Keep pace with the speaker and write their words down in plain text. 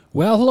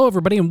Well, hello,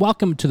 everybody, and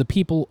welcome to the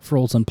People for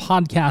Olson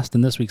podcast.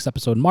 In this week's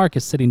episode, Mark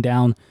is sitting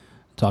down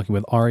talking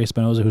with Ari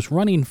Espinoza, who's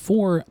running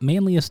for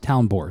Manlius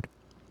Town Board.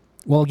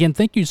 Well, again,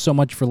 thank you so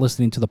much for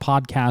listening to the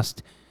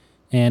podcast,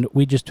 and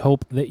we just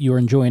hope that you're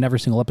enjoying every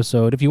single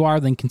episode. If you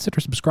are, then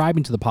consider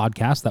subscribing to the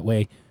podcast. That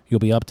way, you'll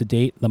be up to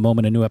date the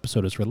moment a new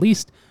episode is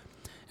released.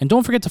 And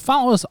don't forget to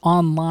follow us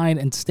online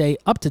and stay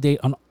up to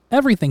date on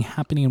everything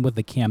happening with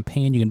the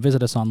campaign. You can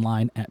visit us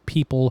online at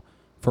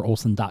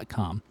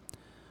peopleforolson.com.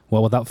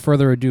 Well, without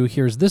further ado,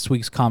 here's this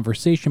week's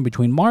conversation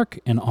between Mark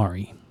and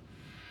Ari.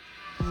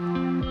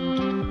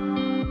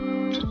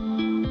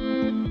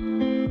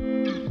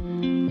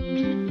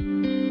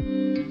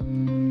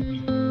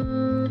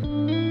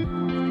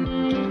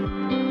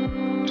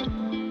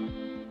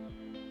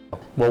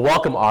 Well,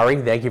 welcome,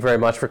 Ari. Thank you very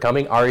much for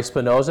coming. Ari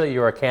Espinoza,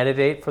 you're a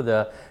candidate for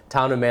the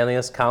Town of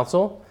Manlius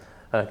Council.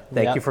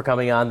 Thank you for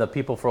coming on the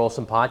People for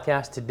Olson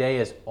podcast. Today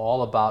is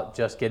all about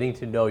just getting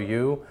to know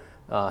you,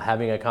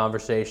 having a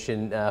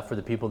conversation for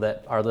the people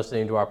that are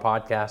listening to our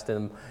podcast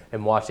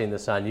and watching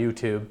this on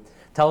YouTube.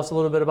 Tell us a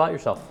little bit about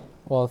yourself.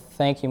 Well,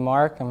 thank you,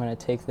 Mark. I'm going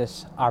to take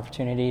this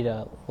opportunity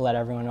to let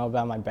everyone know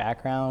about my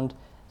background,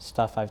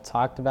 stuff I've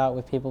talked about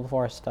with people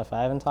before, stuff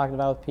I haven't talked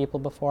about with people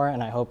before,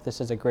 and I hope this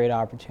is a great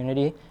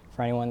opportunity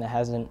for anyone that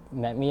hasn't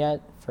met me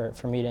yet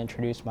for me to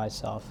introduce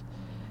myself.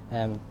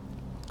 I'm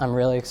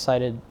really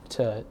excited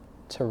to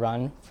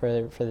run for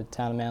the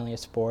Town of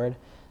Manlius Board.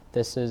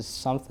 This is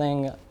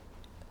something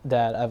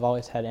that I've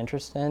always had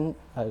interest in.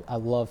 I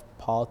love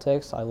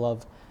politics. I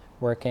love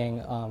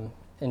working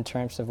in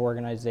terms of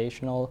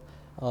organizational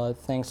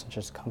things such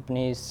as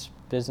companies,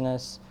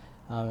 business,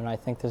 and I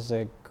think this is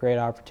a great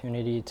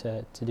opportunity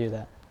to do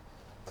that.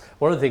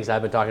 One of the things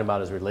I've been talking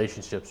about is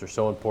relationships are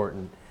so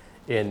important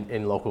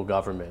in local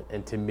government.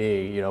 And to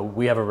me, you know,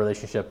 we have a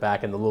relationship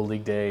back in the Little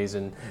League days,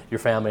 and your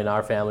family and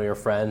our family are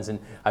friends, and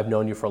I've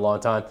known you for a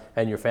long time,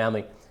 and your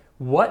family.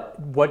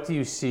 What do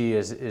you see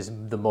is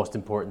the most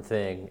important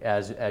thing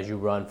as you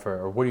run for,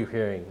 or what are you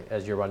hearing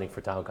as you're running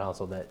for town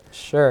council that?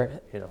 Sure.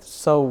 You know.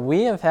 So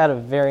we have had a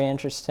very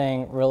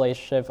interesting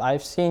relationship.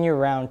 I've seen you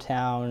around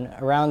town,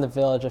 around the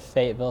village of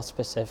Fayetteville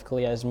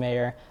specifically as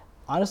mayor.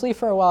 Honestly,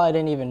 for a while, I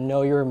didn't even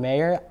know you were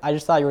mayor. I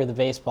just thought you were the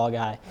baseball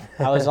guy.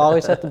 I was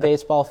always at the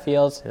baseball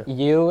fields. Yep.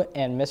 You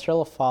and Mr.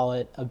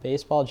 LaFollette, a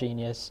baseball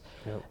genius,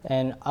 yep.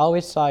 And I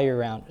always saw you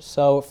around.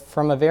 So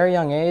from a very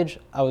young age,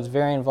 I was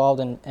very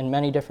involved in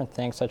many different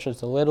things, such as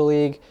the Little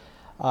League.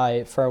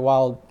 I, for a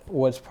while,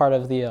 was part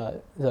of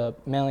the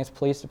Manlius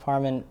Police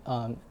Department,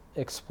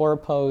 Explorer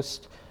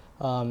Post,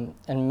 and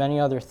many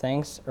other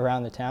things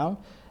around the town.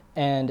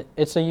 And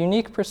it's a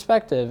unique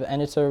perspective,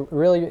 and it's a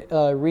really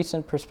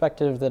recent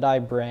perspective that I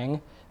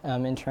bring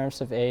in terms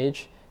of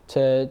age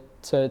to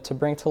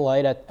bring to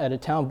light at a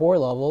town board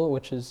level,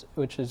 which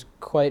is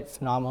quite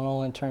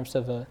phenomenal in terms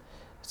of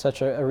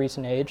such a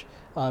recent age,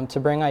 to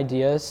bring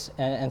ideas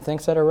and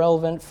things that are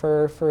relevant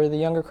for the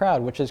younger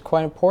crowd, which is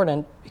quite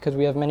important because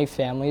we have many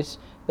families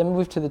that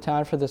move to the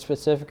town for the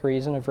specific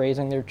reason of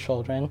raising their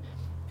children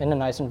in a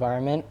nice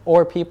environment,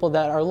 or people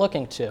that are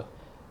looking to.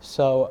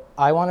 So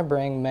I want to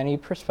bring many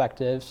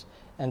perspectives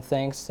and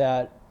things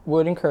that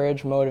would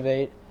encourage,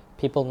 motivate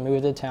people to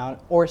move to the town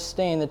or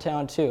stay in the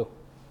town too.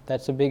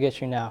 That's a big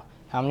issue now.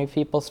 How many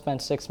people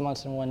spend 6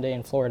 months in one day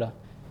in Florida?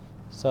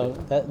 So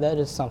that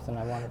is something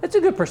I want to. It's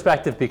a good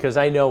perspective because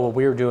I know when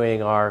we were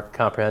doing our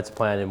comprehensive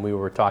plan and we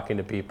were talking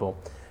to people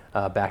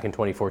back in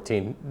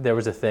 2014, there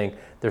was a thing,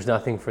 there's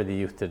nothing for the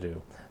youth to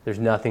do. There's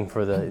nothing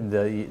for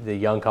the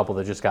young couple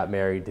that just got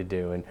married to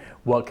do, and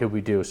what could we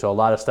do? So a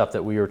lot of stuff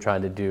that we were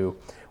trying to do.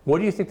 What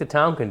do you think the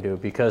town can do?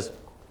 Because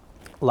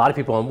a lot of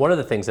people, and one of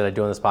the things that I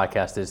do on this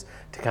podcast is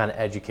to kind of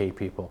educate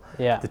people.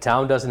 Yeah. The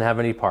town doesn't have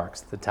any parks.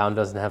 The town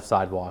doesn't have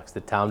sidewalks.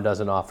 The town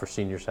doesn't offer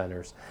senior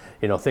centers.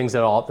 You know, things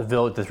that all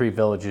the three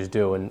villages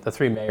do, and the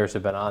three mayors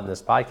have been on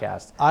this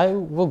podcast. I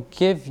will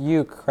give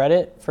you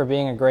credit for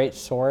being a great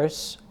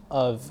source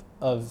of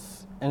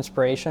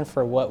inspiration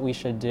for what we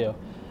should do.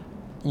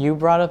 You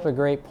brought up a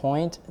great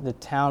point. The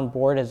town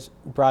board has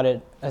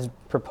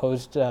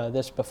proposed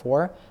this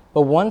before.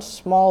 But one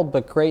small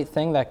but great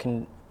thing that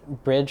can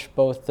bridge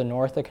both the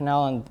north of the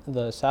canal and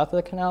the south of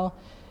the canal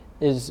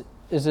is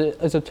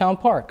a town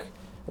park.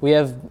 We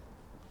have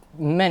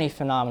many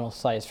phenomenal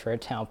sites for a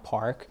town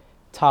park.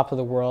 Top of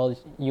the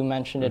world, you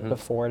mentioned it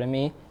before to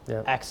me.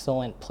 Yep.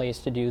 Excellent place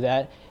to do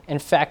that. In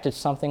fact, it's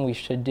something we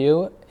should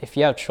do. If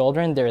you have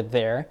children, they're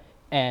there.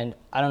 And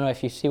I don't know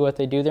if you see what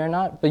they do there or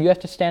not, but you have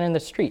to stand in the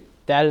street.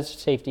 That is a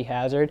safety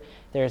hazard.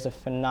 There's a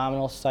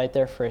phenomenal site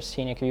there for a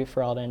scenic view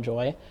for all to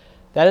enjoy.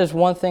 That is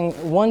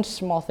one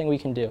small thing we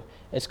can do.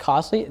 It's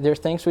costly. There's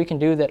things we can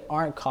do that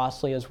aren't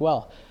costly as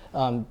well.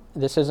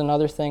 This is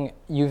another thing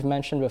you've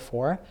mentioned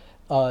before,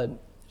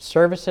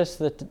 services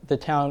that the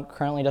town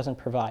currently doesn't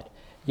provide.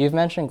 You've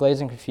mentioned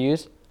Glazed and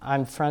Confused.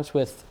 I'm friends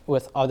with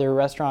other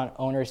restaurant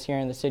owners here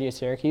in the city of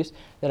Syracuse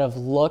that have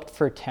looked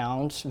for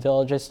towns,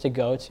 villages to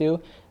go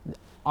to.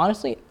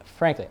 Honestly,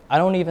 frankly, I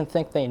don't even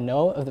think they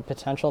know of the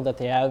potential that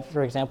they have,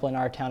 for example, in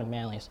our town of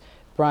Manlius.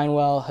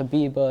 Brinewell,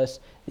 Habibus.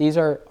 These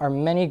are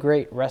many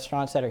great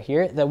restaurants that are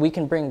here that we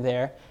can bring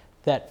there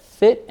that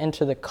fit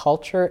into the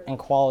culture and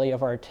quality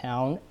of our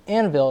town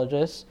and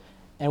villages,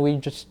 and we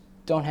just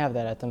don't have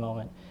that at the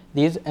moment.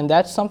 And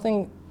that's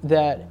something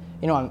that,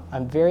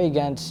 I'm very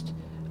against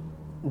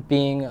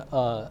being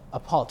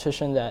a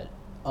politician that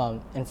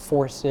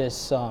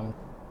enforces,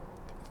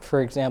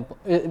 for example,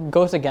 it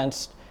goes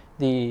against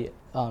the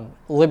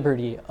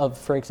liberty of,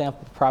 for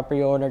example, the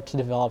property owner to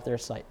develop their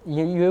site.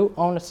 You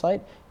own a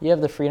site, you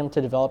have the freedom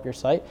to develop your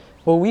site,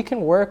 but we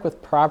can work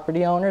with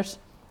property owners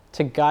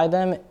to guide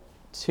them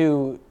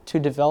to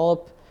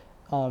develop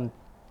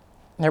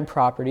their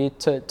property,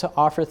 to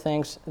offer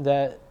things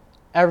that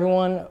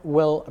everyone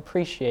will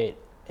appreciate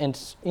in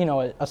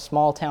a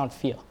small town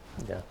feel.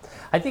 Yeah,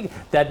 I think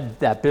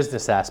that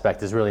business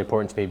aspect is really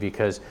important to me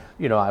because,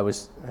 I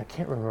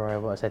can't remember where I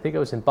was. I think I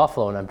was in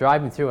Buffalo, and I'm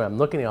driving through and I'm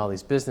looking at all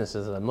these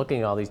businesses and I'm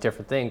looking at all these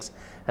different things,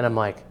 and I'm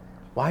like,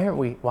 why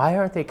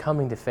aren't they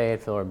coming to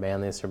Fayetteville or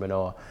Manlius or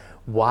Manoa?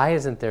 Why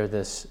isn't there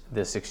this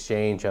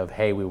exchange of,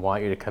 hey, we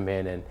want you to come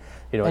in, and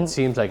it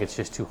seems like it's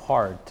just too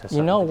hard to.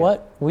 You know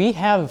what? We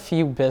have a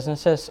few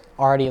businesses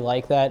already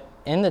like that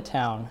in the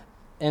town.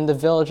 In the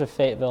village of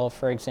Fayetteville,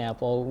 for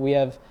example, we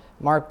have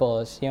Mark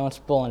Bullis. He owns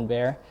Bull and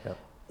Bear.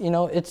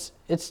 Yep.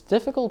 It's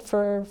difficult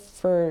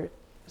for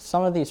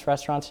some of these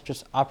restaurants to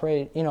just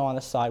operate, on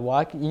the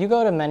sidewalk. You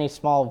go to many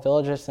small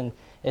villages and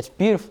it's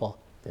beautiful.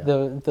 Yeah.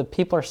 The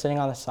people are sitting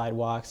on the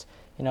sidewalks.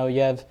 You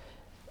have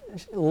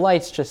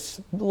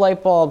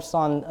light bulbs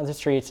on the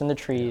streets and the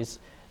trees.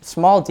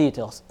 Small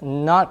details,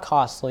 not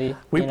costly.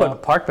 We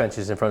put park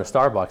benches in front of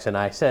Starbucks, and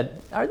I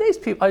said, are these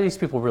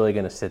people really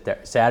going to sit there?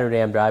 Saturday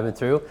I'm driving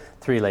through,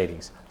 3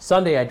 ladies.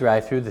 Sunday I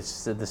drive through the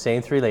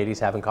same 3 ladies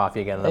having coffee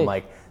again, and I'm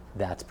like,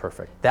 that's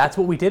perfect. That's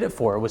what we did it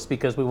for. It was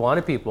because we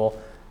wanted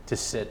people to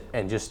sit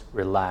and just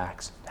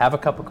relax, have a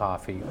cup of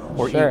coffee,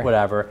 or eat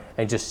whatever,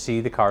 and just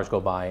see the cars go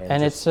by.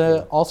 And it's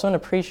also an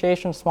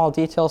appreciation of small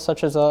details,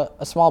 such as a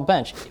small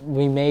bench.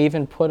 We may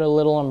even put a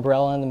little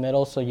umbrella in the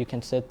middle so you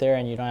can sit there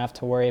and you don't have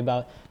to worry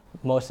about,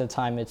 most of the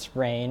time it's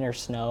rain or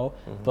snow.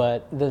 Mm-hmm.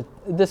 But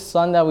the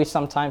sun that we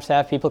sometimes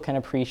have, people can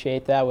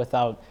appreciate that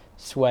without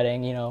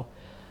sweating,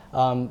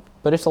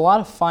 But it's a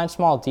lot of fine,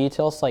 small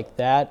details like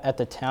that at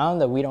the town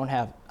that we don't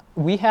have.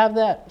 We have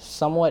that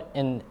somewhat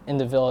in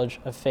the village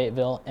of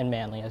Fayetteville and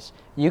Manlius.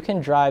 You can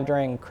drive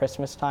during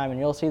Christmas time and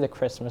you'll see the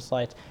Christmas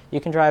lights.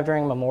 You can drive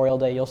during Memorial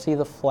Day, you'll see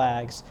the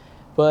flags.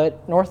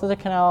 But north of the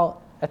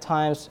canal, at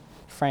times,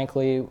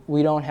 frankly,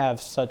 we don't have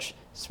such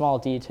small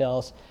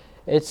details.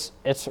 It's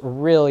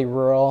really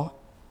rural.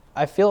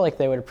 I feel like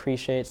they would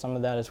appreciate some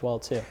of that as well,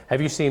 too.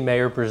 Have you seen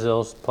Mayor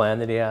Brazil's plan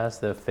that he has,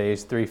 the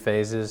 3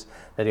 phases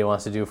that he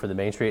wants to do for the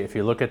Main Street? If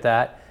you look at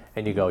that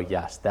and you go,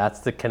 yes, that's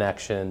the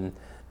connection,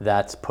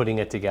 that's putting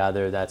it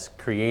together, that's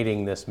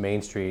creating this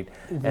Main Street.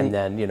 Mm-hmm. And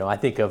then, I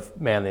think of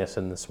Manlius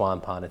and the Swan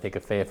Pond, I think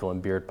of Fayetteville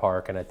and Beard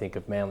Park, and I think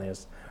of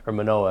Manlius or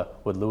Manoa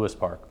with Lewis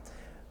Park.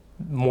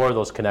 More of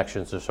those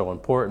connections are so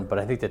important, but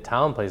I think the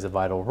town plays a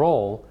vital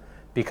role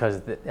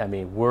because,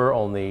 we're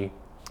only,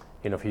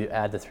 if you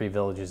add the 3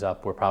 villages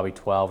up, we're probably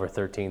 12 or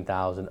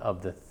 13,000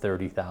 of the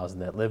 30,000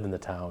 that live in the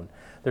town.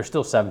 There's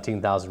still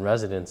 17,000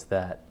 residents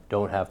that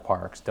don't have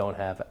parks, don't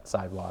have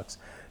sidewalks,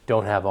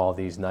 don't have all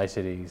these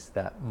niceties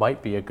that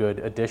might be a good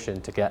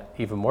addition to get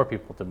even more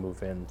people to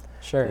move in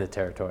to the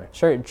territory.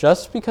 Sure.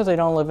 Just because they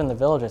don't live in the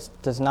villages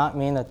does not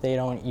mean that they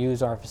don't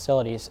use our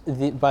facilities.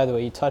 By the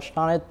way, you touched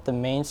on it, the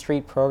Main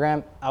Street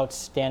program,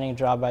 outstanding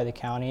job by the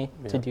county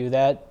to do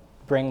that,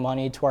 bring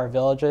money to our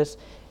villages,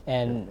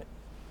 and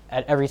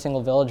at every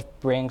single village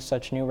bring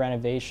such new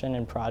renovation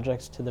and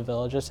projects to the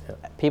villages.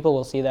 People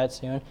will see that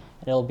soon,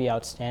 and it'll be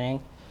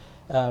outstanding.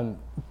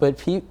 But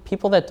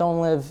people that don't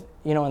live,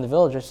 in the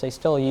villages, they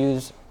still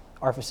use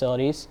our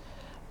facilities.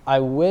 I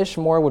wish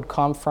more would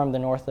come from the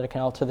north of the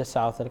canal to the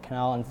south of the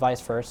canal and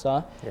vice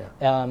versa.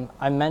 Yeah.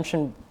 I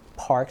mentioned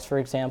parks, for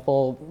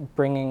example,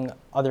 bringing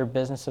other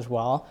business as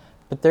well.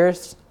 But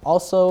there's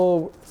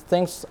also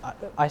things,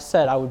 I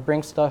said I would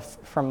bring stuff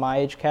from my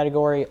age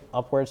category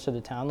upwards to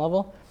the town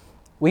level.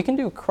 We can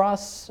do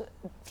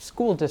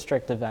cross-school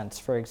district events,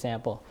 for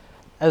example.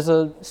 As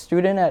a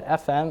student at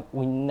FM,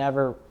 we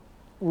never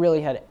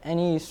really had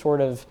any sort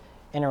of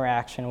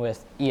interaction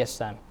with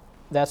ESM.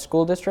 That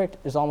school district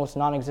is almost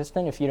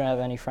non-existent if you don't have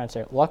any friends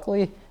there.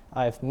 Luckily,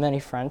 I have many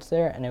friends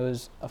there, and it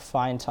was a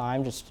fine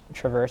time just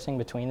traversing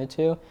between the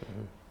two,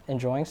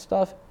 enjoying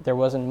stuff. There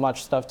wasn't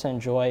much stuff to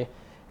enjoy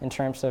in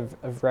terms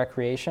of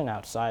recreation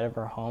outside of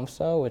our homes,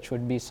 though, which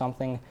would be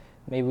something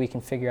maybe we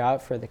can figure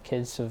out for the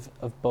kids of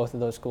both of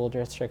those school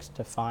districts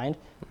to find.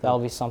 That'll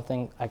be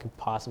something I could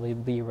possibly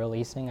be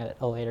releasing at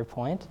a later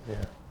point. Yeah.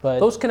 But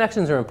those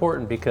connections are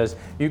important because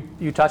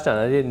you touched on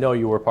it. I didn't know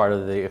you were part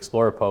of the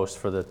Explorer Post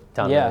for the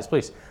Town of Manlius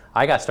Police.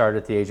 I got started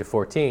at the age of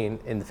 14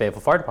 in the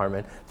Fayetteville Fire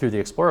Department through the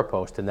Explorer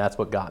Post, and that's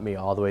what got me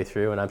all the way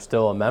through, and I'm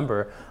still a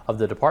member of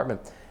the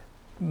department.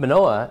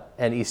 Manoa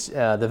and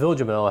the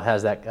Village of Manoa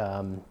has that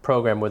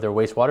program with their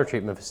wastewater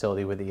treatment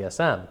facility with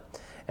ESM.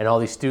 and all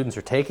these students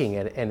are taking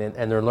it,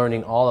 and they're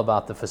learning all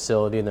about the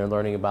facility, and they're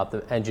learning about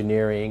the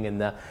engineering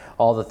and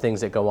all the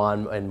things that go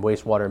on in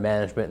wastewater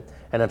management.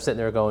 And I'm sitting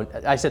there going,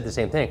 I said the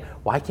same thing.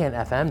 Why can't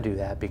FM do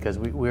that? Because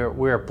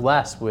we're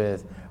blessed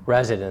with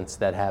residents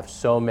that have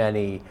so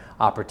many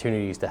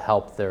opportunities to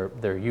help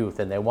their youth,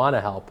 and they want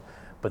to help,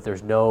 but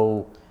there's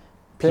no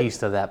piece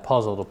to that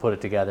puzzle to put it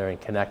together and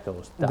connect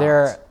those dots. There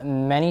are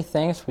many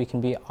things we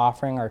can be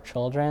offering our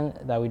children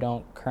that we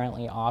don't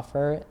currently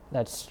offer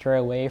that stray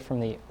away from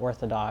the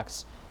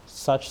orthodox.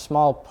 Such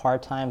small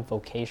part-time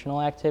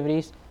vocational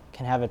activities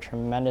can have a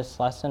tremendous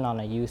lesson on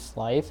a youth's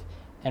life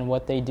and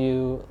what they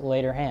do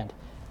later hand.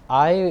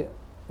 I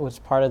was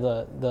part of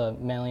the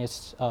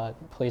Manlius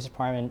Police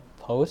Department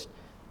post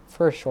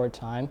for a short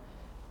time.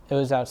 It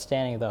was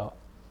outstanding though.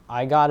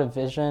 I got a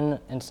vision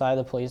inside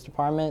the police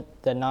department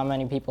that not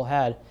many people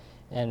had.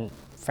 And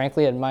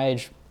frankly, at my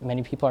age,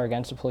 many people are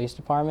against the police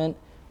department.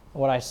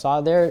 What I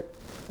saw there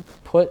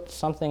put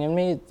something in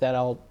me that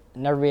I'll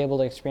never be able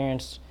to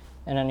experience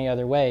in any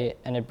other way,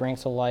 and it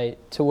brings a light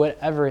to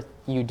whatever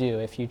you do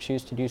if you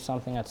choose to do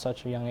something at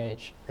such a young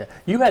age. Yeah.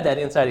 You had that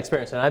inside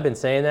experience, and I've been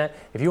saying that.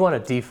 If you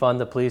want to defund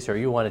the police or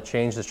you want to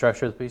change the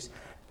structure of the police,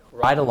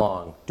 ride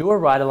along. Do a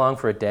ride along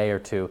for a day or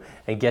two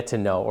and get to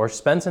know, or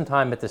spend some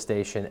time at the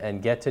station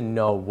and get to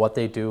know what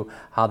they do,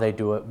 how they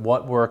do it,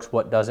 what works,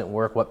 what doesn't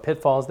work, what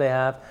pitfalls they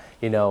have.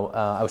 You know,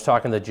 I was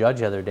talking to the judge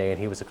the other day, and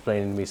he was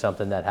explaining to me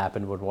something that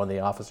happened with one of the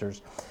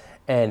officers.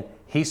 And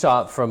he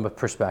saw it from a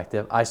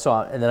perspective, I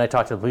saw it, and then I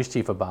talked to the police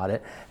chief about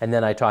it, and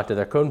then I talked to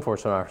their code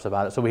enforcement officer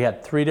about it. So we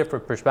had 3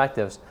 different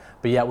perspectives,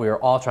 but yet we were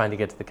all trying to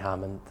get to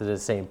the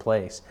same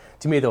place.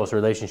 To me, those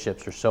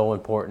relationships are so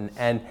important,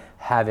 and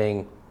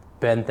having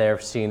been there,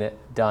 seen it,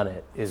 done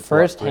it is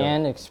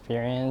first-hand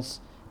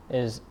experience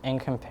is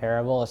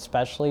incomparable,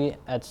 especially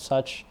at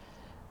such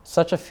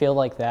a field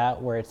like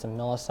that where it's a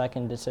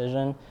millisecond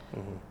decision.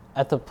 Mm-hmm.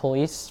 At the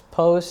police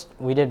post,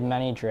 we did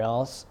many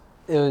drills.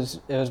 It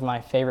was my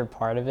favorite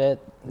part of it.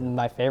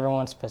 My favorite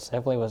one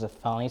specifically was the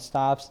felony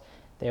stops.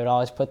 They would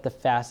always put the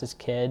fastest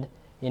kid,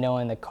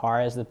 in the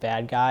car as the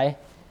bad guy.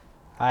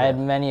 I had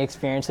many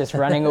experiences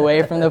running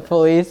away from the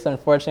police.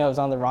 Unfortunately, I was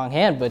on the wrong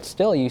hand, but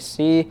still, you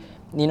see,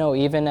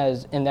 even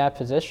as in that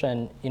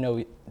position,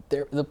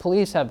 the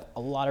police have a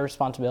lot of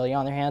responsibility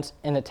on their hands.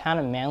 In the town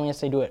of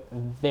Manlius, they do it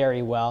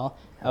very well.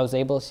 I was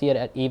able to see it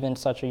at even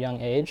such a young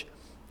age,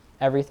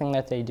 everything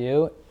that they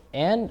do.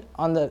 And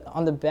on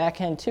the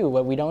back end too,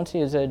 what we don't see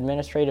is the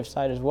administrative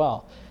side as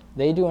well.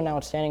 They do an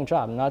outstanding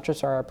job, not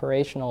just our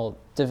operational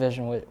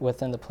division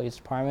within the police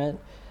department.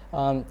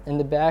 In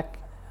the back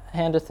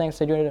hand of things,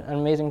 they do an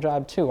amazing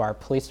job too. Our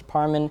police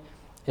department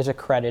is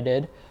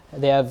accredited.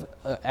 They have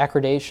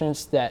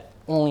accreditations that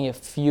only a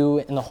few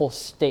in the whole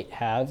state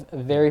have,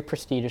 very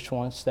prestigious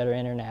ones that are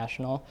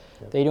international.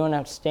 Yep. They do an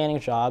outstanding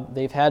job.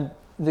 They've had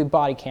the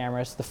body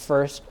cameras, the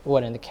first,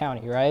 in the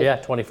county, right? Yeah,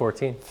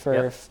 2014.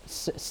 For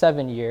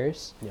 7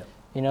 years.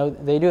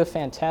 Yep. They do a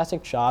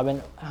fantastic job.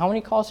 And how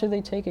many calls do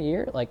they take a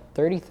year? Like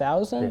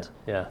 30,000?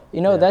 Yeah.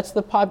 That's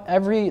the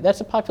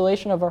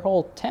population of our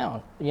whole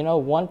town.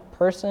 One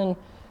person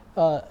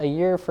a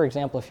year, for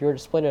example, if you were to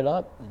split it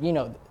up,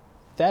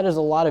 that is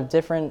a lot of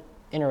different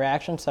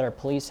interactions that our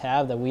police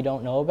have that we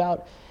don't know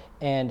about.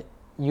 And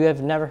you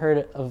have never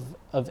heard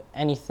of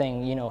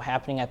anything,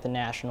 happening at the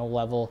national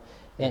level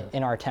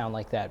in our town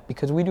like that,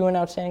 because we do an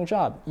outstanding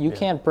job. You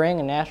can't bring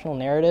a national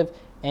narrative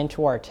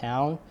into our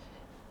town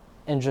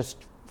and just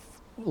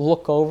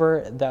look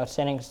over the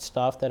outstanding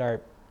stuff that our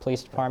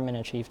police department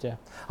and chief do.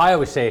 I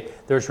always say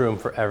there's room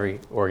for every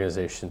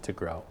organization to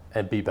grow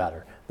and be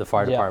better. The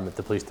fire department,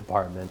 the police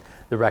department,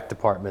 the rec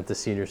department, the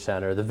senior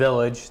center, the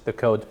village, the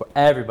code,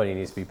 everybody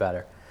needs to be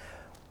better.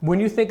 When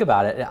you think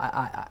about it,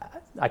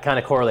 I kind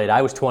of correlate.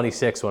 I was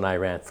 26 when I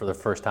ran for the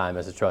first time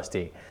as a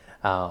trustee.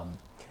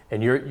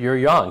 And you're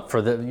young.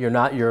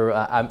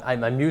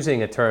 I'm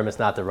using a term that's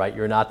not the right.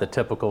 You're not the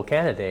typical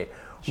candidate.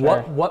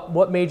 Sure.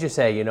 What made you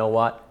say, you know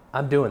what,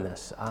 I'm doing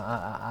this.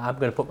 I'm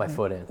going to put my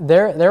foot in.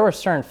 There were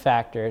certain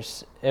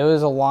factors. It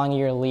was a long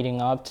year leading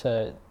up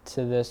to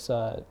this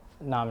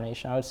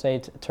nomination. I would say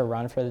to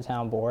run for the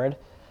town board.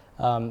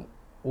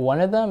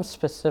 One of them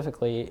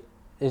specifically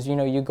is,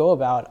 I go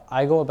about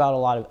a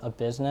lot of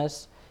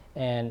business,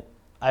 and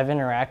I've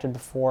interacted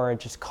before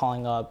just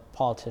calling up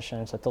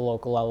politicians at the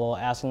local level,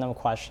 asking them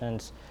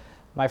questions.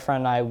 My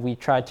friend and I, we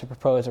tried to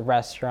propose a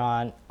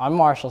restaurant on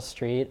Marshall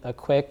Street, a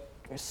quick,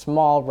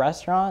 small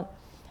restaurant,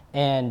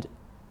 and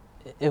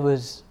it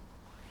was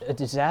a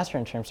disaster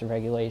in terms of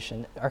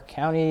regulation. Our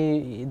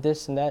county,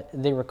 this and that,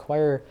 they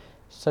require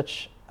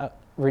such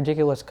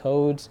ridiculous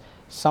codes.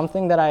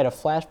 Something that I had a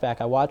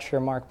flashback, I watched your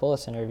Mark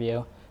Bullis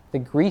interview, the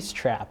grease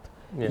trap.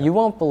 Yeah. You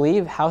won't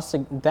believe how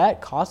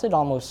that costed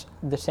almost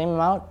the same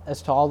amount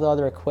as to all the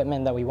other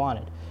equipment that we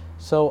wanted.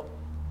 So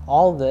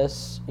all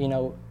this,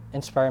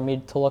 inspired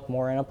me to look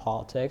more into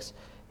politics.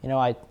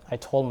 I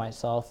told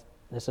myself,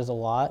 this is a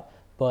lot,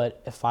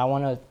 but if I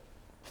want to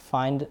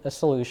find a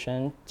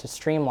solution to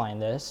streamline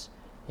this,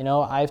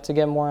 I have to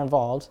get more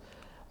involved.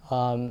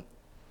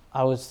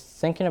 I was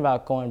thinking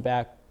about going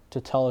back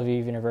to Tel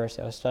Aviv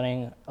University. I was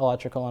studying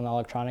electrical and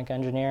electronic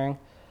engineering.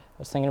 I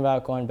was thinking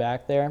about going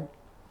back there.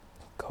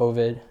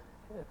 COVID,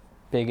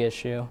 big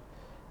issue.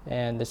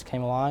 And this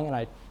came along, and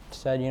I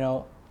said,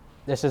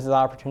 this is the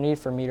opportunity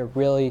for me to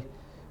really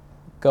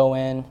go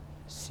in,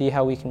 see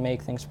how we can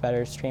make things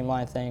better,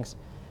 streamline things.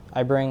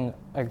 I bring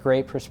a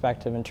great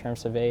perspective in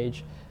terms of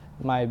age.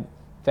 My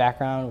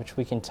background, which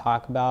we can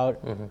talk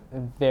about,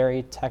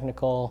 very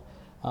technical,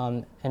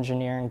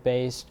 engineering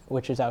based,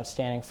 which is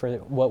outstanding for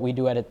what we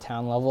do at a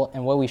town level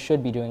and what we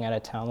should be doing at a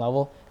town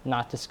level,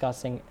 not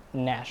discussing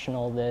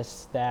national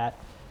this, that,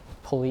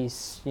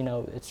 police,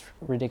 it's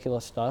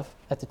ridiculous stuff.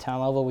 At the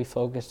town level, we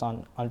focus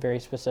on very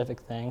specific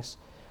things.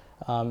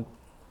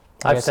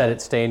 I've said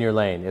it, stay in your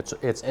lane.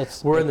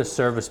 We're in the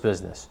service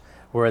business.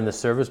 We're in the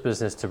service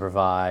business to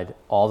provide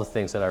all the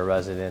things that our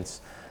residents,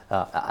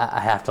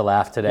 I have to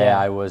laugh today.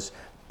 Yeah.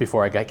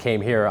 Before I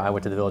came here, I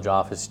went to the village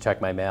office to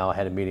check my mail. I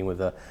had a meeting with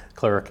the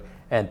clerk,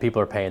 and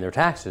people are paying their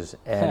taxes.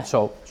 And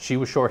so she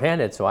was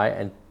shorthanded. So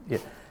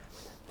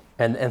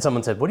and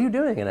someone said, "What are you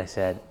doing?" And I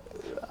said,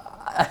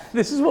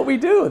 "This is what we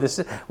do.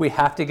 We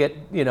have to get,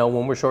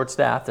 when we're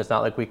short-staffed, it's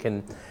not like we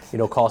can,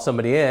 call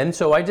somebody in.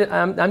 So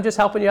I'm just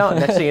helping you out.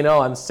 Next thing you know,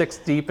 I'm 6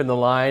 deep in the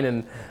line,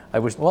 and I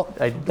wasn't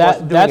doing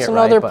that's it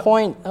another right,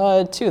 point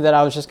too that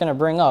I was just going to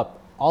bring up.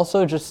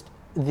 Also, just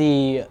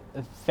the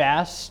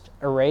vast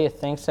array of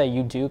things that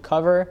you do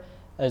cover,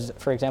 as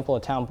for example, a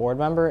town board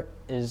member,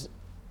 is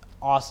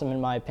awesome in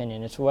my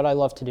opinion. It's what I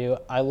love to do.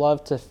 I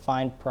love to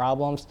find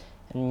problems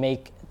and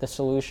make the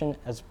solution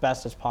as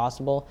best as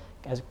possible,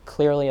 as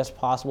clearly as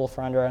possible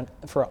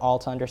for all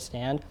to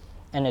understand,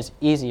 and as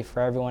easy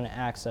for everyone to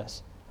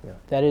access. Yeah.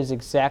 That is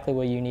exactly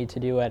what you need to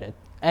do at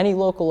any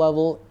local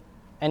level,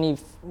 any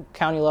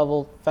county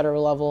level,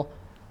 federal level.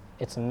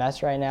 It's a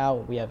mess right now.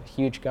 We have a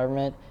huge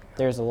government.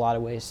 There's a lot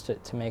of ways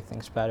to make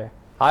things better.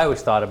 I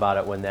always thought about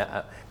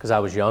it because I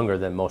was younger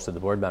than most of the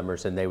board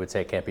members, and they would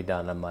say it can't be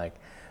done. I'm like,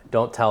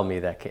 don't tell me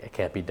that it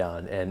can't be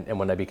done. And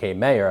when I became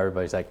mayor,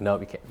 everybody's like, no,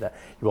 you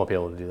won't be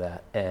able to do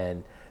that.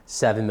 And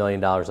 $7 million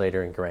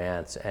later in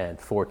grants and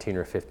 14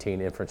 or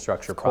 15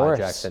 infrastructure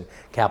projects and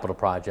capital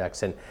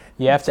projects, and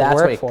you have to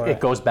work for it.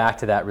 It goes back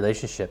to that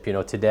relationship.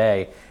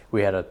 Today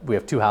we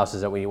have 2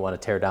 houses that we want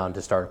to tear down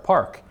to start a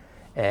park,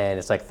 and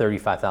it's like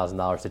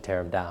 $35,000 to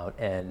tear them down,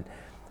 and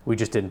we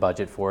just didn't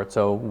budget for it,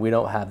 so we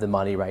don't have the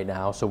money right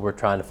now. So we're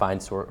trying to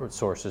find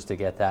sources to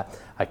get that.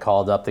 I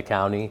called up the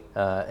county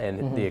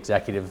and the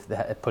executive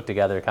put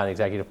together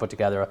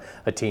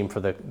a team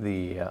for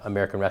the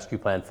American Rescue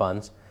Plan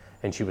funds,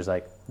 and she was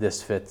like,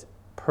 "This fits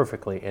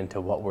perfectly into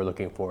what we're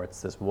looking for.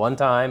 It's this one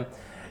time,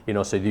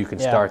 so you can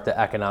start the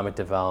economic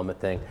development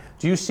thing."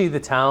 Do you see the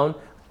town?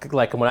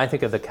 Like when I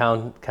think of the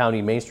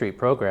county Main Street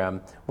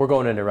program, we're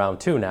going into round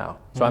 2 now.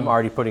 So I'm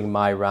already putting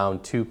my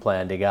round 2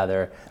 plan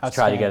together to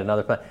try to get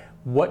another plan.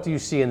 What do you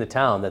see in the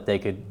town that they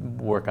could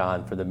work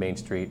on for the Main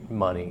Street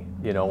money,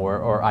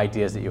 or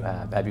ideas that you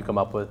have? Have you come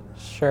up with?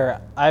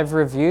 Sure. I've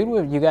reviewed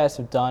what you guys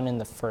have done in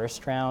the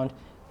first round.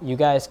 You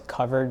guys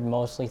covered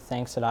mostly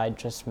things that I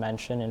just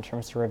mentioned in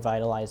terms of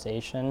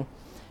revitalization.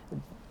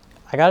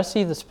 I got to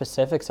see the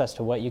specifics as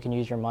to what you can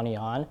use your money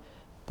on,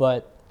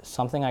 but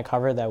something I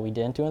covered that we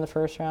didn't do in the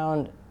first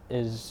round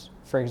is,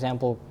 for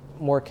example,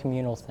 more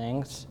communal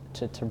things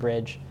to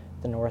bridge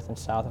the north and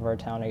south of our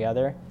town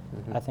together.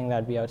 I think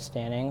that'd be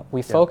outstanding.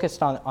 We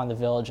focused on the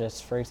villages,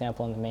 for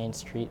example, in the Main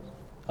Street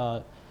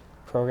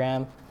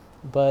program,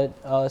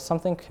 but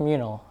something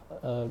communal,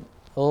 a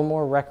little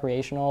more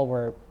recreational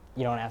where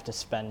you don't have to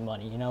spend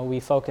money. We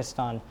focused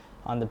on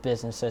the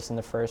businesses in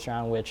the first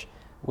round, which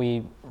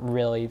we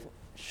really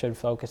should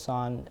focus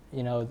on.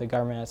 The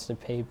government has to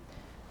pay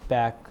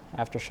back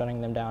after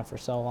shutting them down for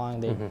so long.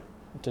 They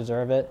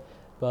deserve it,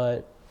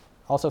 but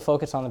also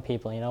focus on the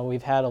people.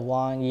 We've had a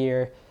long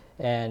year,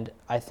 and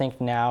I think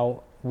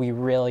now we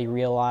really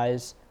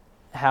realize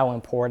how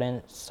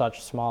important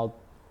such small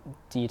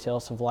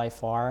details of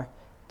life are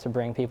to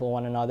bring people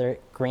one another.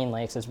 Green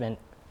Lakes has been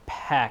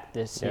packed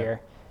this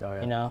year. Oh,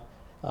 yeah.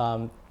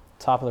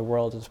 Top of the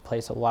World is a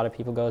place a lot of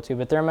people go to,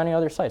 but there are many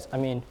other sites. I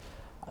mean,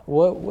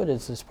 what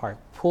is this park?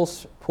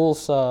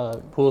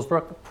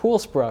 Poolsbrook?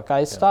 Poolsbrook.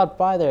 I stopped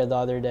by there the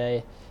other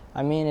day.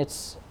 I mean,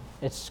 it's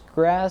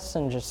grass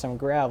and just some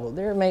gravel.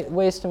 There are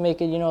ways to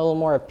make it, a little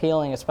more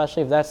appealing,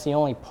 especially if that's the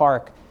only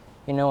park,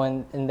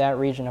 in that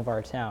region of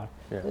our town.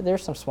 Yeah.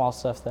 There's some small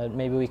stuff that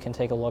maybe we can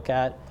take a look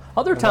at.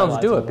 Other towns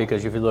do it,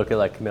 because if you look at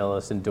like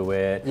Camillus and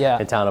DeWitt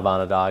and town of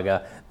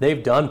Onondaga,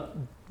 they've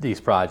done these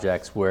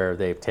projects where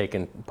they've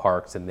taken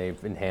parks and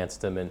they've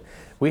enhanced them. And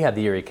we have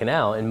the Erie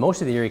Canal, and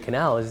most of the Erie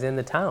Canal is in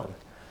the town.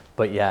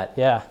 But yet,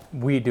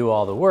 we do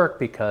all the work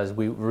because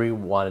we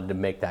wanted to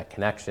make that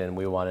connection.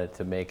 We wanted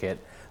to make it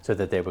so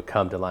that they would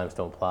come to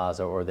Limestone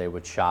Plaza, or they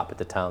would shop at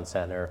the town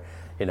center.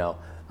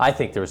 I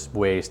think there's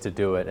ways to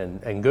do it,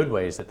 and good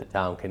ways that the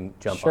town can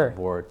jump on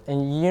board.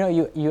 And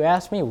you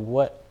asked me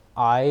what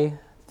I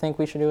think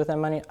we should do with that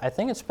money. I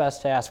think it's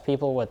best to ask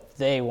people what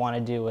they want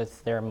to do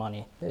with their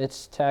money.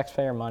 It's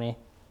taxpayer money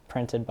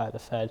printed by the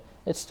Fed.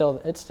 It's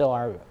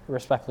still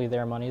respectfully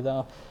their money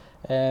though.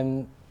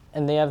 And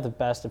and they have the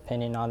best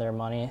opinion on their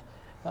money.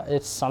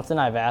 It's something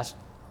I've asked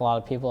a lot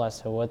of people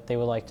as to what they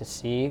would like to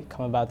see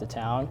come about the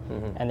town,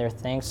 and there are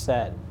things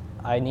that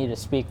I need to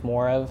speak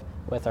more of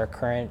with our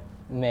current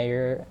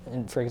mayor,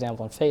 and for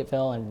example in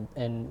Fayetteville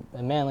and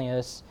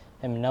Manlius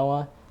and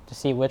Manoa, to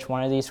see which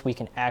one of these we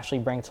can actually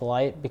bring to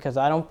light, because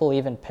I don't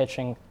believe in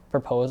pitching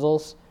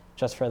proposals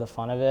just for the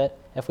fun of it.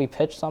 If we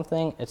pitch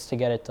something, it's to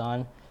get it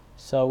done.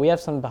 So we have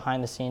some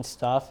behind the scenes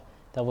stuff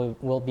that we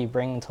will be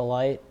bringing to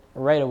light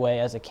right away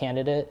as a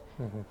candidate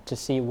to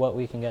see what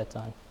we can get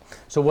done.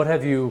 So what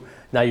have you,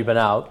 now you've been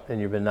out and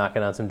you've been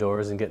knocking on some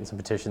doors and getting some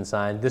petitions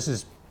signed. This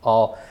is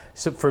all,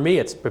 so for me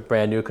it's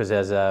brand new, because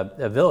as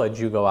a village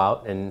you go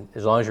out, and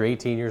as long as you're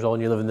 18 years old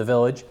and you live in the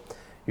village,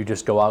 you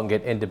just go out and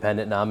get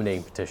independent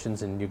nominating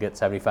petitions and you get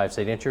 75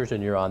 signatures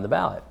and you're on the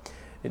ballot.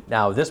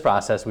 Now this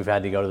process, we've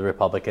had to go to the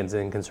Republicans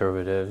and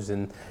conservatives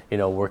and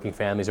working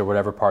families or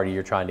whatever party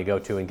you're trying to go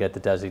to and get the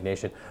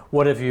designation.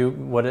 What's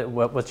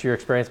your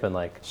experience been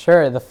like?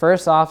 Sure, the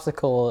first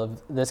obstacle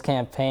of this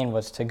campaign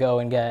was to go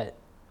and get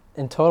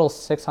in total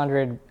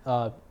 600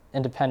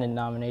 independent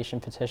nomination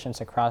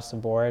petitions across the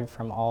board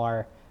from all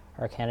our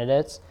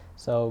candidates.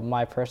 So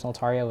my personal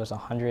target was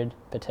 100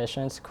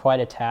 petitions, quite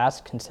a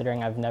task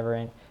considering I've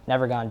never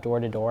gone door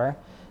to door.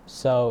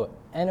 So,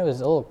 and it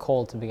was a little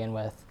cold to begin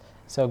with.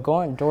 So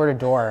going door to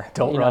door.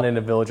 Don't run in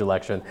a village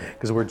election,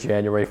 because we're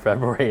January,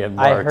 February, and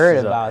March. I heard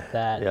about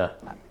that.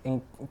 Yeah.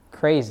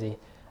 Crazy.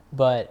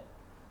 But,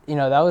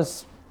 that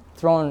was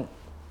throwing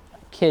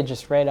kid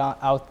just right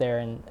out there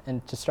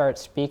and to start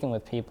speaking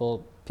with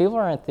people. People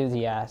are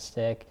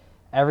enthusiastic.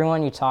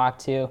 Everyone you talk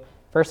to,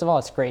 first of all,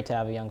 it's great to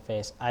have a young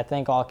face. I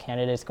think all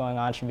candidates going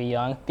on should be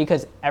young,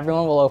 because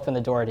everyone will open the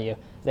door to you.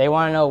 They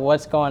want to know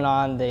what's going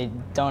on. They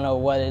don't know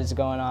what is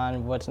going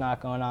on, what's not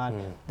going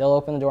on. They'll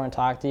open the door and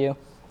talk to you.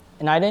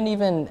 And I didn't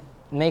even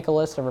make a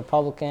list of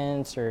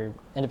Republicans or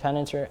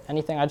independents or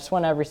anything. I just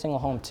went to every single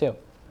home too.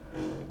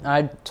 And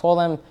I told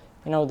them,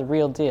 the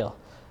real deal.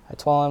 I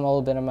told them a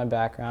little bit of my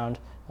background,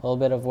 a little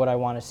bit of what I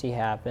want to see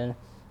happen.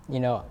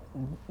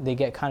 They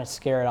get kind of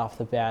scared off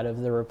the bat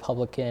of the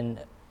Republican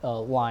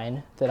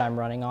line that I'm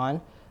running on.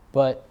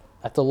 But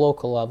at the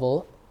local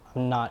level,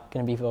 I'm not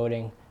going to be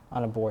voting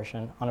on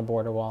abortion, on a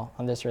border wall,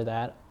 on this or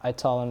that. I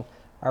tell them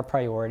our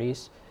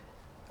priorities.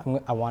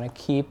 I want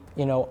to keep,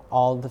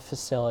 all the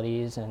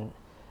facilities and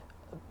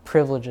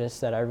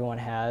privileges that everyone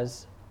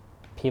has.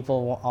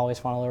 People will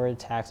always want to lower the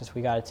taxes.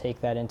 We got to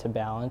take that into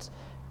balance.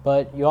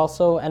 But you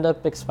also end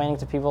up explaining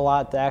to people a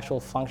lot the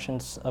actual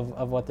functions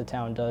of what the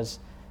town does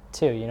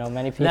too.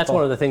 Many people. And that's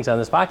one of the things on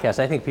this podcast.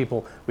 I think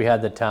we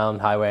had the town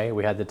highway,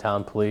 we had the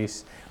town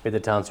police, we had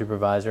the town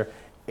supervisor.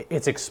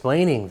 It's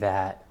explaining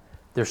that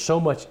there's so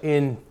much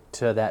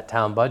into that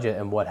town budget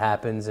and what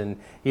happens. And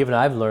even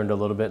I've learned a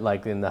little bit,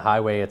 like in the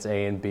highway, it's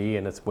A and B,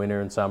 and it's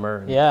winter and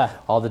summer. And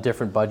all the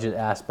different budget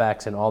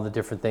aspects and all the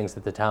different things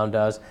that the town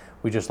does.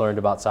 We just learned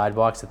about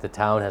sidewalks, that the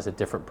town has a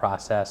different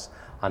process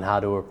on how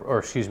to,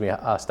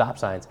 stop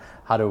signs,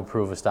 how to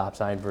approve a stop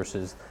sign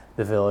versus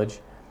the village.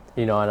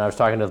 And I was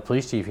talking to the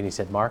police chief, and he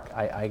said, Mark,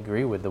 I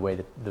agree with the way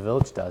that the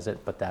village does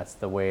it, but that's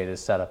the way it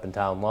is set up in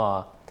town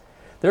law.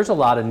 There's a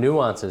lot of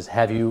nuances.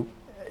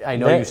 I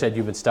know you said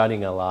you've been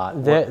studying a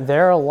lot.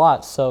 There are a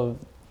lot. So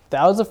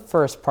that was the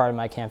first part of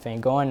my campaign,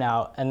 going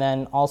out and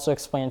then also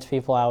explaining to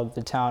people how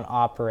the town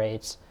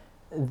operates.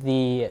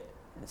 The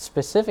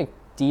specific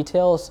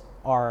details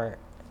are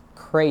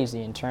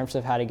crazy in terms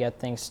of how to get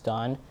things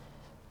done.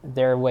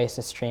 There are ways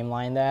to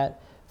streamline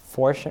that.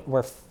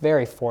 We're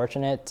very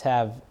fortunate to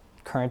have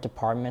current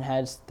department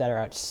heads that are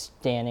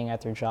outstanding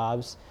at their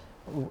jobs.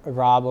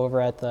 Rob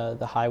over at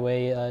the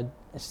highway,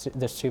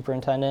 the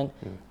superintendent,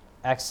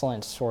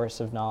 excellent source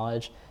of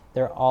knowledge.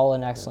 They're all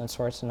an excellent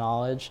source of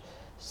knowledge.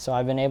 So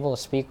I've been able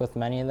to speak with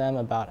many of them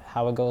about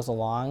how it goes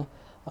along.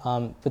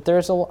 But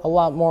there's a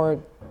lot more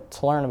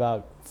to learn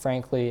about,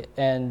 frankly,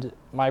 and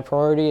my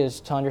priority is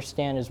to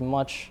understand as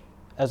much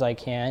as I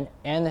can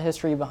and the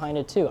history behind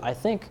it too. I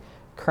think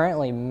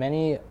currently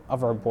many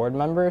of our board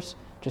members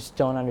just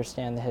don't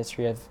understand the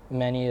history of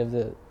many of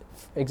the,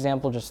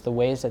 just the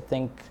ways that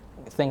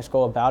things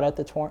go about at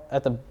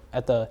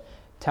the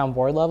town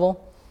board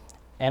level,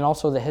 and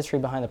also the history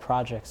behind the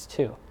projects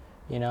too.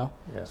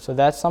 So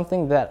that's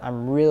something that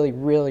I'm really,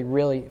 really,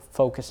 really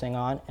focusing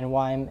on, and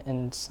why I'm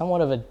in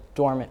somewhat of a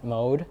dormant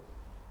mode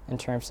in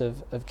terms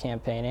of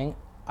campaigning.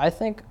 I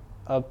think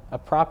a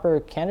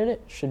proper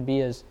candidate should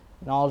be as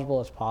knowledgeable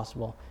as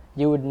possible.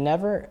 You would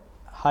never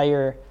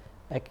hire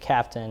a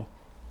captain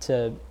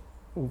to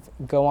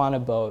go on a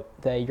boat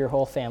that your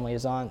whole family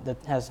is on, that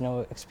has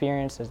no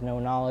experience, has no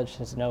knowledge,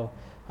 has no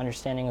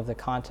understanding of the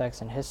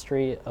context and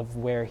history of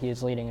where he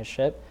is leading a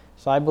ship.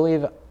 So I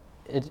believe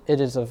it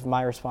is of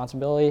my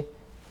responsibility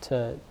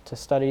to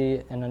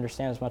study and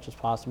understand as much as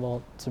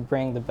possible to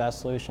bring the best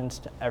solutions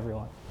to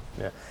everyone.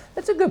 Yeah,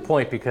 that's a good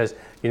point because,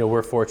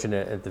 we're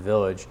fortunate at the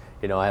village.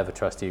 I have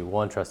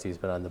one trustee who's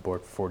been on the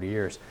board for 40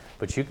 years,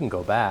 but you can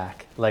go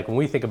back. Like when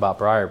we think about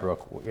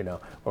Briarbrook,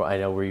 or I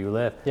know where you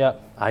live.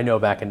 Yep. I know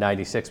back in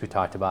 96 we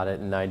talked about it.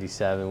 In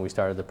 97 we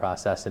started the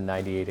process. In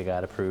 98 it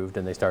got approved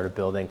and they started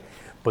building.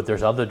 But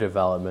there's other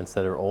developments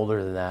that are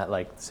older than that,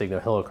 like Signal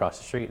Hill across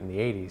the street in the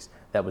 80s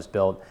that was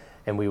built.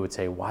 And we would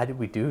say, why did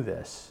we do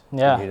this?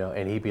 Yeah.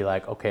 And he'd be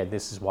like, okay,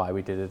 this is why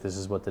we did it. This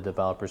is what the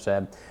developer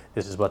said.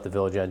 This is what the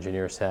village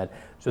engineer said.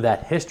 So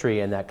that history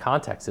and that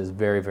context is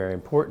very, very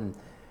important.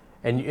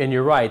 And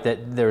you're right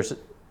that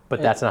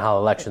that's not how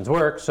elections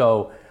work.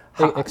 So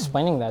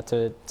explaining that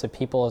to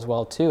people as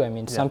well too. I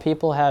mean, some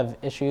people have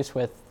issues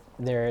with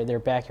their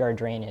backyard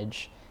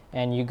drainage,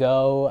 and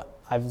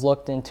I've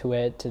looked into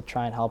it to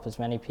try and help as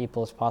many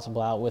people as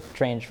possible out with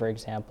drainage, for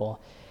example,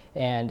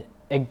 and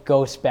it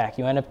goes back.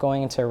 You end up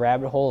going into a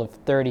rabbit hole of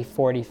 30,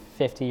 40,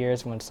 50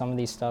 years when some of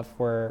these stuff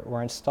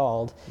were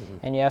installed.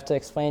 And you have to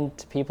explain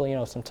to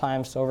people,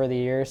 sometimes over the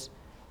years,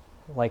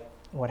 like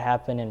what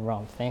happened in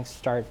Rome, things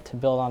start to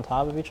build on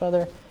top of each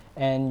other.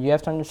 And you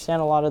have to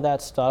understand a lot of that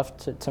stuff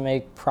to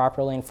make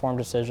properly informed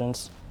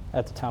decisions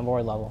at the town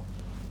board level.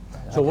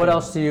 So what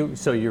else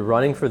so you're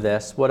running for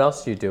this. What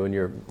else do you do? And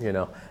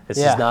this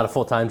is not a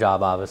full-time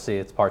job, obviously,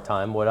 it's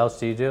part-time. What else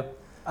do you do?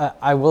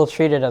 I will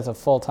treat it as a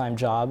full-time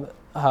job.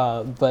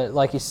 But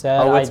like you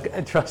said, I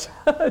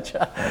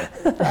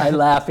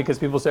laugh because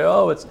people say,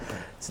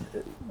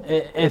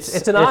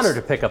 it's an honor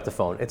to pick up the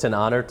phone. It's an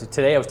honor.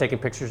 Today I was taking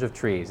pictures of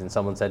trees and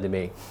someone said to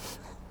me,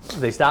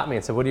 they stopped me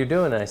and said, what are you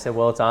doing? And I said,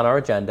 well, it's on our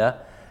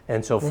agenda.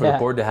 And so for the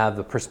board to have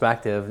the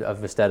perspective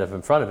of instead of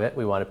in front of it,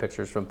 we wanted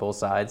pictures from both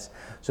sides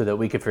so that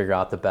we could figure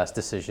out the best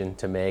decision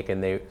to make.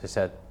 And they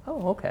said,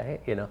 oh, okay,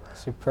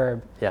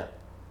 Superb. Yeah.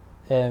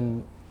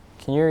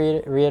 Can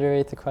you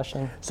reiterate the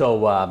question?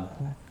 So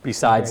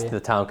besides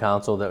the town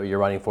council that you're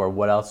running for,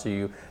 what else do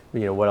you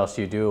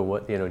do?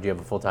 What, do you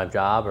have a full-time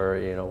job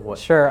or, what?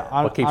 Sure.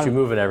 What keeps you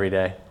moving every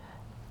day?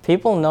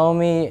 People know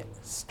me,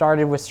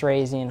 started with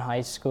Strayzy in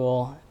high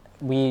school.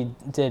 We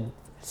did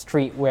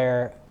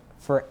streetwear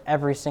for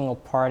every single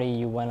party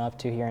you went up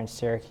to here in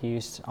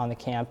Syracuse on the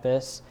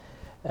campus.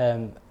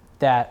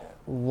 That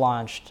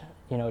launched,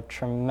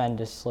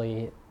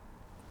 tremendously.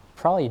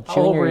 Probably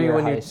junior year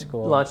of high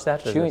school. Launched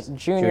that business?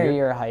 Junior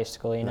year of high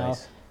school,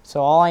 Nice. So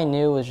all I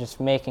knew was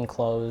just making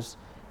clothes,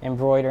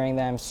 embroidering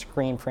them,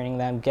 screen printing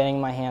them, getting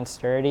my hands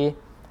dirty.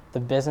 The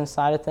business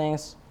side of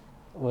things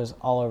was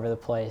all over the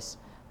place.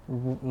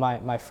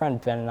 My friend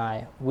Ben and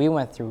I, we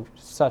went through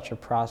such a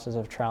process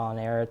of trial and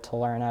error to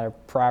learn how to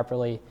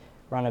properly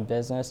run a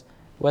business.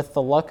 With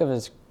the luck of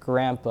his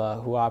grandpa,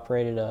 who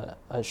operated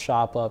a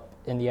shop up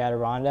in the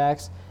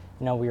Adirondacks,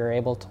 we were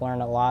able to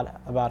learn a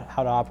lot about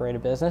how to operate a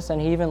business,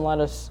 and he even let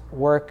us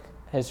work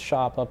his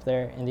shop up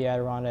there in the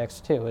Adirondacks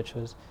too, which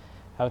was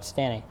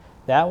outstanding.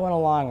 That went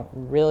along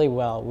really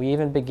well. We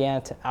even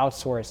began to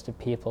outsource to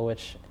people,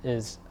 which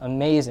is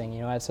amazing.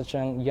 At such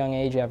a young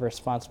age, you have a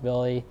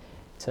responsibility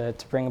to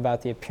bring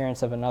about the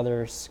appearance of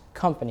another's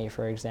company,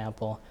 for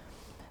example.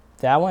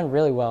 That went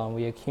really well, and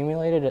we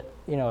accumulated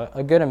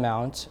a good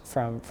amount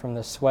from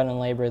the sweat and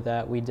labor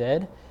that we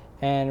did,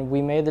 and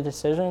we made the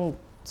decision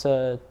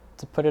to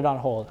put it on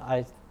hold.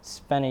 I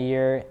spent a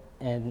year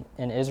in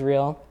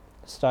Israel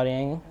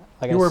studying.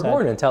 You were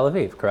born in Tel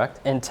Aviv, correct?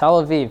 In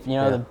Tel Aviv,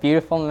 the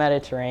beautiful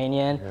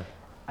Mediterranean. Yeah.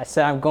 I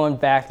said, I'm going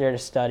back there to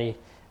study.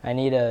 I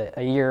need a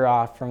year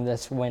off from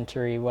this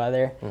wintry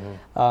weather.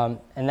 And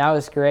that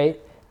was great.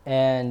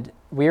 And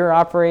we were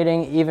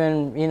operating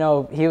even,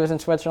 he was in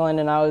Switzerland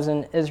and I was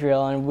in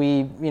Israel, and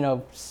we,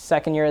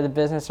 second year of the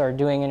business are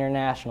doing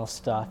international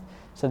stuff.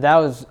 So that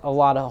was a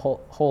lot of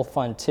whole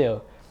fun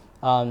too.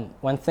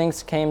 When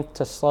things came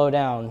to slow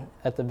down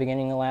at the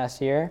beginning of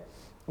last year,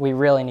 we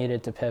really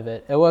needed to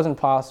pivot. It wasn't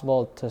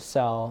possible to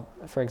sell,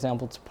 for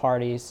example, to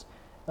parties,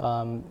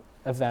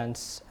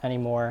 events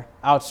anymore.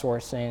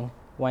 Outsourcing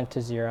went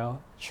to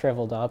zero,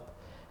 shriveled up.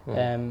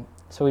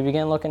 So we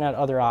began looking at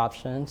other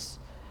options.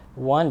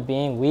 One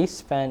being, we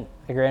spent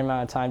a great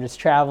amount of time just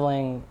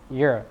traveling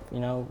Europe.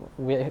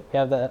 We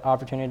have the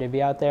opportunity to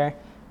be out there.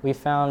 We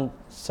found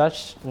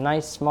such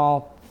nice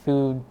small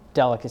food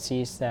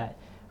delicacies that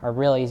are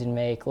really easy to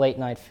make, late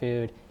night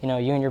food. You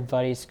and your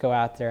buddies go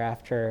out there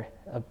after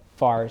a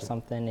bar or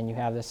something and you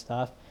have this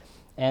stuff.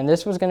 And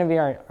this was going to be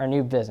our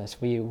new business.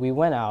 We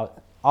went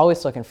out,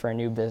 always looking for a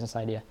new business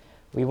idea.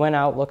 We went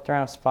out, looked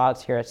around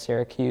spots here at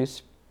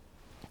Syracuse.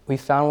 We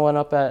found one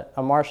up at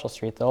Marshall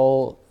Street, the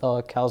old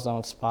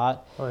calzone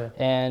spot. Oh, yeah.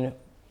 And,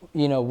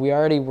 we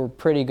already were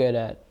pretty good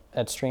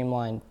at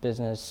streamlined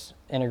business,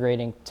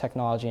 integrating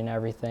technology and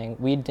everything.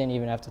 We didn't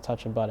even have to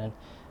touch a button.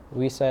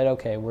 We said,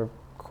 okay, we're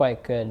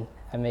quite good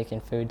at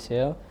making food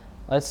too.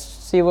 Let's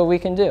see what we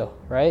can do,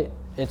 right?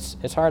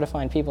 It's hard to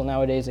find people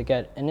nowadays that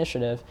get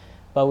initiative,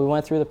 but we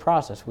went through the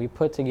process. We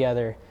put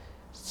together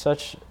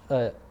such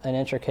an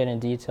intricate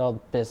and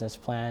detailed business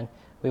plan.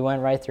 We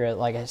went right through it.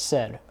 Like I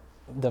said,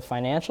 the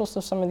financials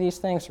of some of these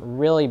things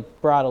really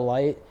brought a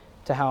light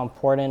to how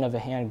important of a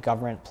hand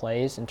government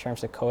plays in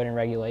terms of code and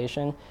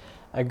regulation.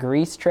 A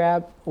grease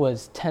trap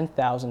was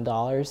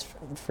 $10,000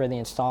 for the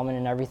installment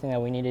and everything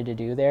that we needed to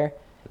do there.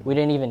 We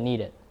didn't even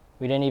need it.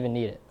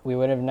 We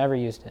would have never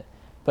used it.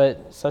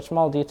 But such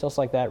small details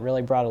like that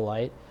really brought a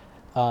light.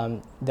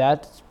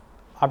 That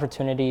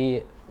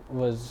opportunity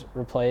was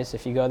replaced.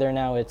 If you go there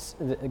now, it's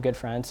a Good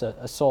Friends,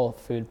 a soul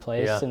food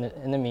place. Yeah.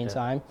 In the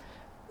meantime,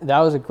 that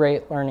was a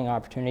great learning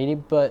opportunity.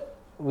 But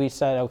we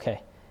said,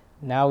 okay,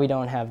 now we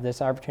don't have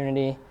this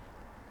opportunity.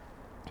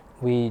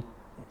 We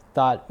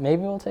thought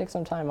maybe we'll take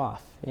some time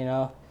off.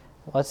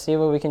 Let's see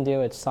what we can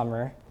do. It's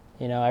summer.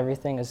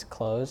 Everything is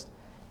closed.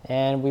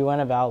 And we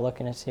went about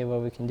looking to see what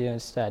we can do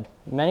instead.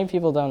 Many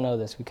people don't know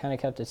this. We kind of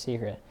kept it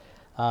secret.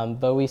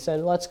 But we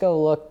said, let's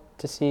go look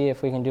to see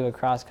if we can do a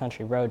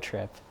cross-country road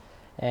trip.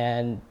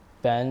 And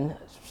Ben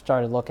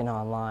started looking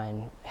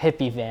online,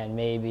 hippie van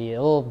maybe,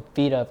 a little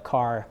beat-up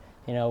car,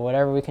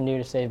 whatever we can do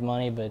to save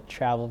money but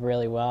travel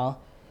really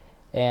well.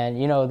 And,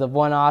 the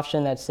one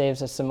option that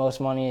saves us the most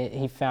money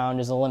he found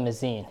is a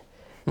limousine,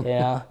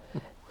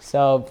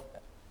 So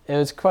it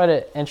was quite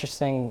an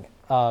interesting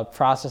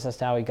process as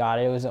to how we got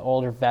it. It was an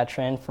older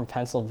veteran from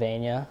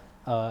Pennsylvania.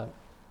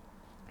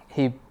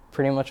 He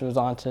pretty much was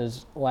on to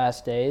his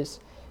last days,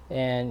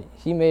 and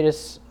he made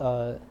us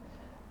a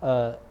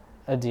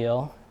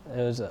deal.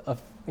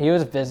 He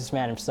was a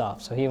businessman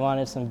himself, so he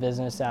wanted some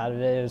business out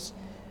of it. It was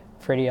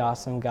a pretty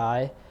awesome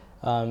guy.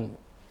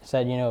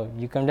 Said,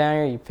 you come down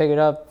here, you pick it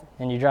up,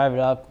 and you drive it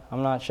up.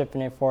 I'm not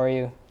shipping it for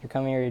you. You're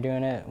coming here, you're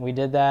doing it. We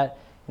did that.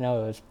 It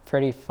was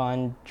pretty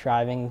fun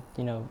driving,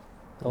 the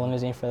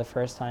limousine for the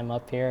first time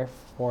up here,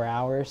 4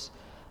 hours.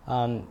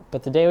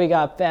 But the day we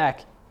got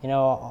back,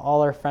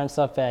 all our friends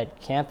up at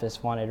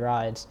campus wanted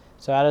rides.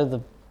 So out of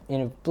the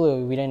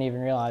blue, we didn't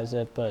even realize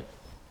it, but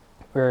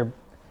we were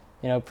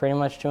pretty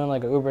much doing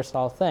like a Uber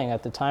style thing.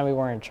 At the time we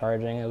weren't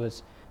charging, it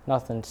was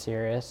nothing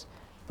serious,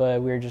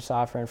 but we were just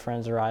offering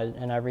friends a ride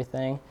and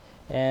everything.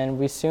 And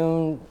we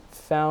soon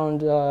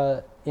found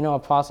a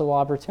possible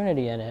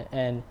opportunity in it.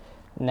 And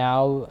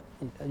now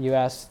you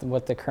asked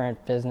what the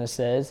current business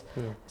is.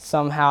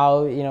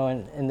 Somehow,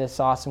 in this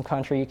awesome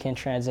country, you can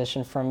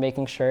transition from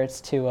making shirts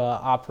to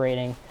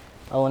operating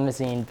a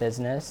limousine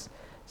business.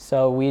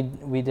 So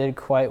we did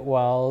quite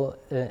well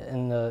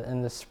in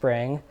the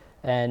spring,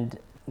 and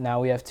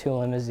now we have 2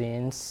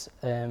 limousines,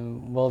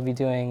 and we'll be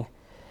doing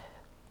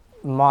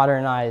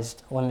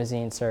modernized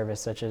limousine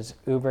service, such as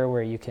Uber,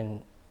 where you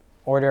can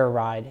order a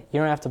ride. You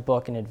don't have to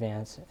book in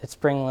advance. It's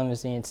bringing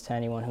limousines to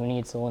anyone who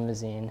needs a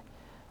limousine.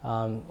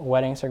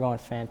 Weddings are going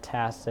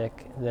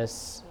fantastic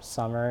this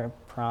summer,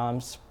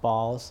 proms,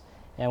 balls,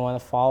 and when the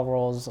fall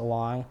rolls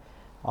along,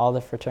 all the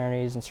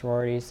fraternities and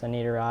sororities that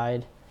need a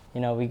ride,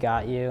 we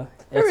got you.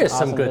 There It's is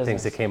some awesome good business.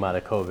 things that came out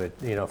of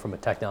COVID, from a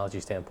technology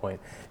standpoint.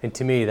 And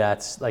to me,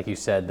 that's, like you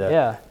said,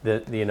 Yeah.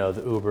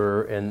 the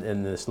Uber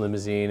and this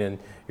limousine and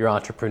your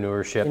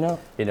entrepreneurship.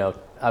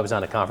 I was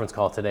on a conference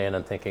call today, and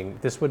I'm thinking,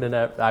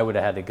 I would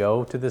have had to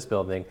go to this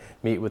building,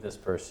 meet with this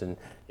person,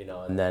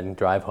 and then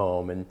drive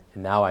home. And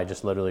now I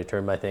just literally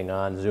turned my thing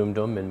on, Zoomed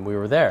them, and we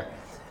were there.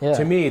 Yeah.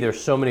 To me,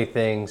 there's so many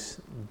things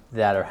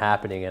that are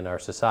happening in our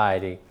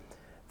society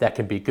that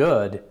can be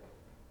good,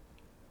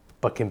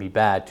 but can be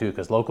bad too,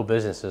 because local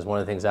businesses, one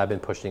of the things I've been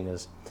pushing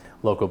is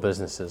local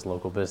businesses,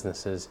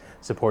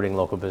 supporting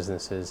local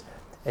businesses,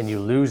 and you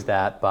lose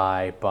that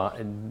by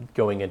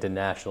going into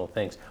national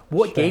things.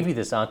 What Sure. gave you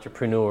this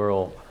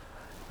entrepreneurial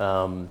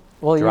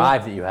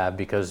drive that you have?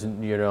 Because,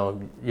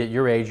 at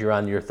your age, you're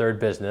on your 3rd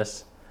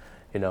business,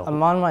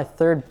 I'm on my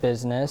 3rd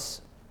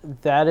business.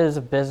 That is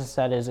a business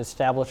that is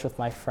established with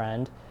my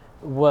friend.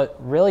 What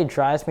really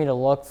drives me to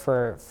look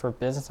for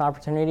business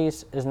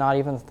opportunities is not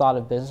even the thought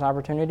of business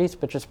opportunities,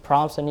 but just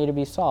problems that need to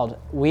be solved.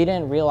 We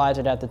didn't realize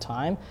it at the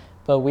time,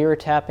 but we were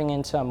tapping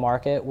into a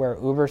market where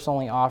Uber's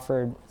only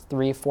offered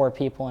 3-4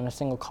 people in a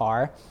single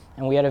car,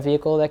 and we had a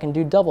vehicle that can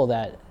do double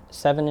that,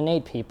 7 and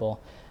 8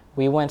 people.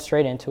 We went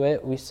straight into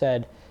it. We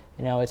said,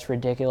 it's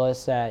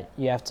ridiculous that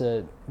you have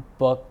to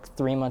book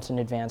 3 months in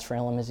advance for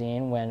a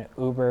limousine when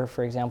Uber,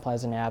 for example,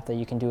 has an app that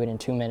you can do it in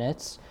 2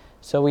 minutes.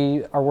 So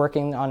we are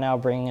working on now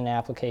bringing an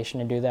application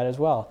to do that as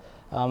well.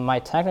 My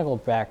technical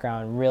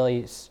background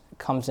really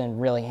comes in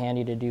really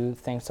handy to do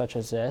things such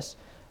as this.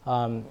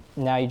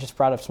 Now you just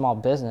brought up small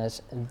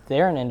business.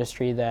 They're an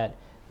industry that,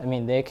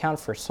 they account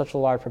for such a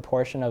large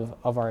proportion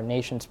of our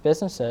nation's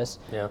businesses,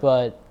 Yeah.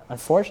 but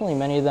unfortunately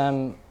many of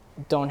them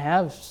don't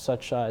have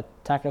such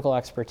technical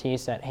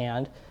expertise at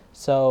hand.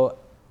 So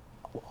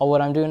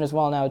what I'm doing as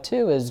well now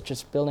too is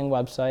just building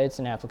websites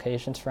and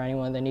applications for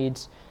anyone that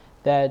needs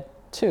that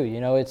too.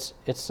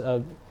 It's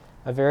a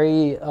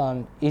very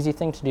easy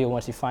thing to do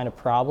once you find a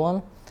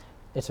problem.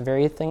 It's a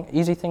very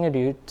easy thing to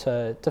do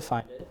to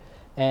find it,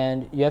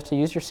 and you have to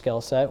use your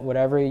skill set,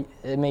 whatever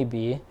it may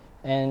be,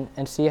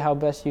 and see how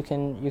best you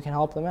can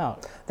help them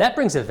out. That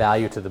brings a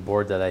value to the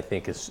board that I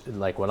think is,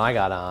 like, when I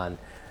got on,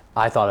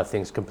 I thought of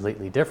things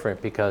completely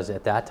different, because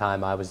at that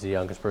time I was the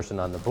youngest person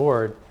on the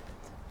board,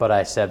 but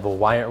I said, well,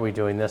 why aren't we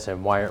doing this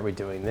and why aren't we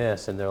doing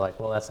this? And they're like,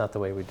 well, that's not the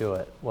way we do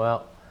it.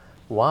 Well,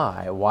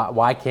 why?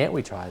 Why can't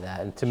we try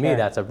that? And to me,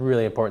 that's a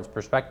really important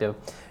perspective.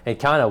 And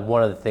kind of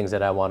one of the things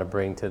that I want to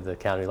bring to the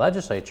county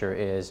legislature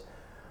is,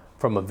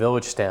 from a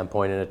village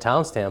standpoint and a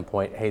town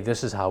standpoint, hey,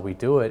 this is how we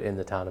do it in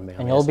the town of Manlius.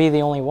 And you'll be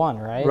the only one,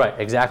 right? Right,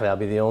 exactly. I'll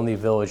be the only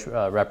village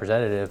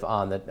representative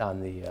on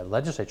the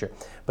legislature.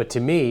 But to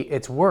me,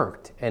 it's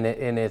worked. And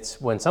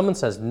it's when someone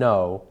says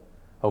no,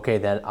 okay,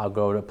 then I'll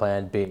go to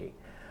Plan B.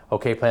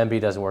 Okay, Plan B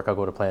doesn't work, I'll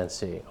go to Plan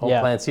C. Oh,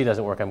 Plan C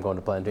doesn't work, I'm going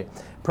to Plan D.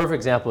 Perfect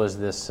example is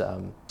this,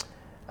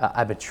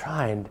 I've been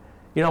trying,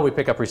 we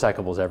pick up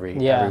recyclables every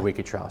week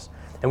at Trouse.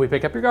 And we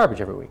pick up your garbage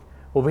every week.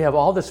 Well, we have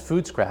all this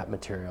food scrap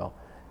material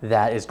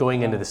that is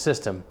going into the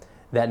system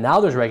that now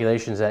there's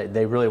regulations that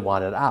they really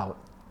want it out.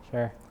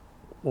 Sure.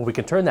 Well, we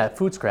can turn that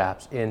food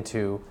scraps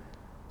into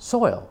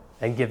soil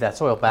and give that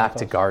soil back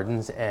to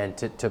gardens and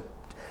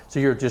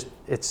so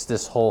it's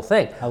this whole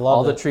thing. I love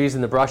all it. the trees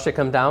and the brush that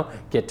come down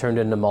get turned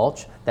into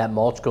mulch. That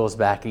mulch goes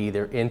back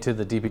either into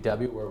the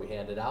DPW where we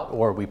hand it out,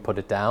 or we put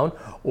it down,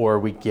 or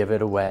we give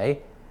it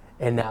away.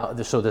 And now,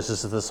 so this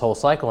is this whole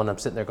cycle, and I'm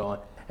sitting there going,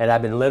 and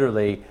I've been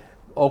literally,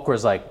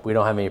 Okra's like, we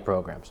don't have any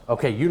programs.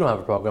 Okay, you don't have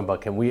a program, but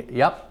can we?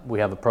 Yep, we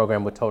have a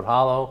program with Toad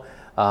Hollow,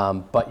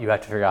 but you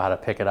have to figure out how to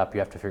pick it up. You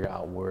have to figure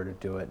out where to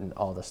do it and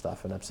all this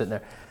stuff. And I'm sitting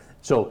there.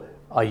 So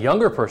a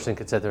younger person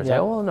could sit there and say,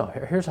 oh, well, no,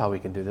 here's how we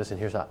can do this, and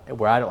here's how,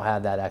 where I don't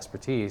have that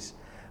expertise,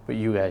 but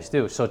you guys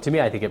do. So to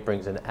me, I think it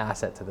brings an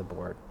asset to the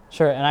board.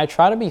 Sure, and I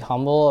try to be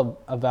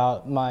humble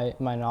about my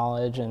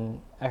knowledge and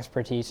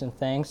expertise and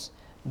things.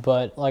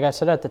 But like I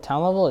said, at the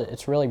town level,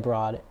 it's really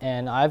broad.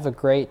 And I have a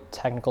great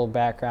technical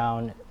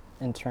background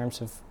in terms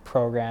of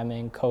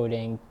programming,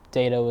 coding.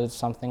 Data was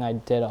something I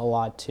did a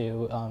lot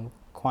too,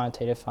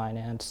 quantitative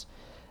finance.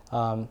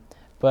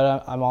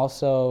 But I'm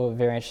also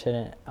very interested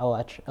in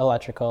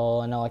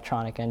electrical and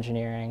electronic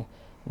engineering.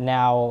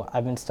 Now,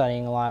 I've been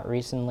studying a lot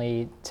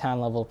recently,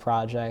 town level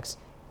projects.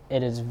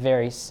 It is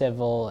very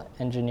civil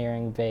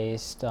engineering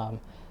based.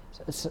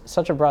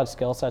 Such a broad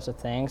skill set of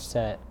things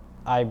that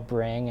I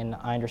bring and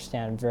I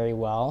understand very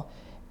well.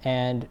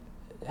 And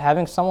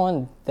having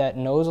someone that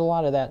knows a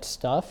lot of that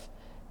stuff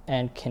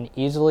and can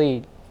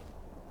easily,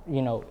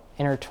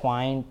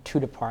 intertwine two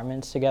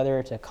departments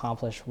together to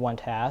accomplish one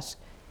task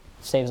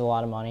saves a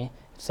lot of money,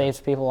 saves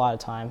people a lot of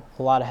time,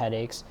 a lot of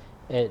headaches.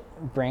 It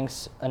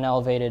brings an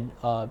elevated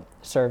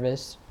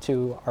service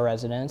to our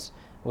residents,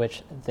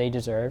 which they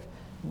deserve.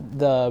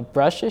 The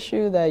brush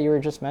issue that you were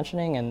just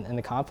mentioning and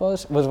the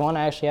compost was one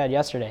I actually had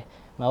yesterday.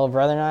 My little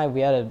brother and I,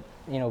 we had to,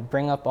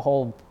 bring up a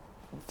whole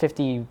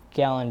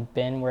 50-gallon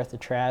bin worth of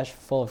trash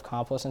full of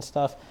compost and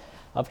stuff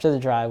up to the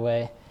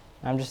driveway.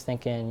 I'm just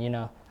thinking,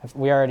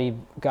 we already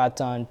got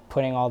done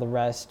putting all the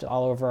rest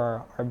all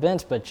over our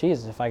bins, but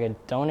Jesus, if I could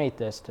donate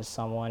this to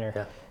someone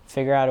or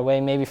figure out a way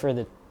maybe for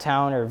the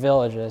town or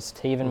villages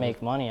to even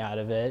make money out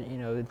of it,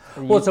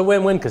 Well, it's a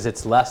win-win because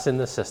it's less in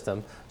the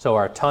system, so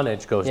our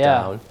tonnage goes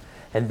down,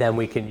 and then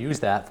we can use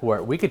that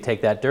for, we could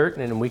take that dirt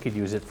and we could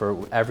use it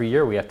for, every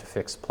year we have to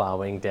fix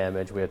plowing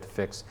damage, we have to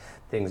fix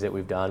things that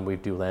we've done. We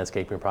do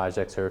landscaping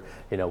projects, or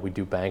we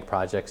do bank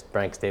projects,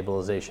 bank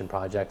stabilization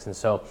projects, and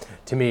so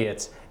to me,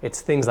 it's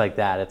things like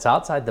that. It's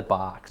outside the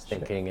box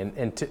thinking,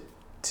 and to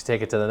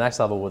take it to the next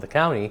level with the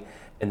county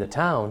and the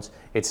towns,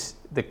 it's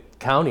the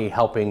county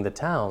helping the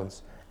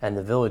towns and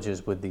the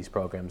villages with these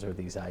programs or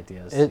these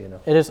ideas.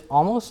 It is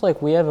almost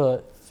like we have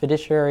a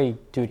fiduciary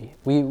duty.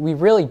 We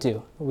really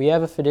do. We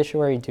have a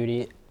fiduciary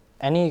duty.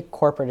 Any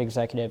corporate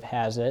executive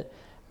has it.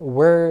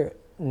 We're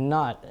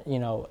not,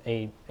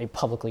 a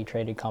publicly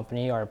traded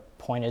company. Our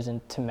point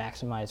isn't to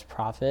maximize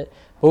profit,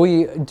 but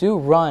we do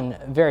run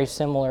very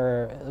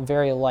similar,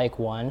 very like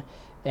one,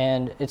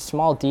 and it's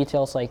small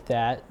details like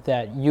that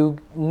you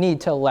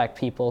need to elect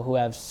people who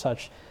have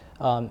such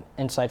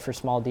insight for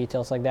small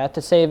details like that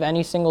to save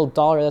any single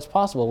dollar that's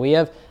possible. We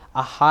have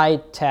a high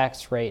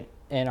tax rate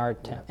in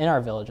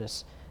our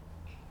villages.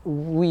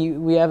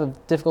 We have a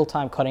difficult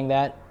time cutting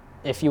that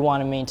if you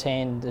want to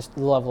maintain this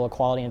level of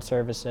quality and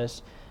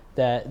services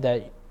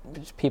that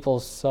people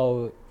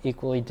so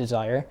equally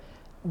desire.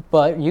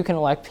 But you can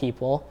elect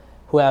people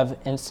who have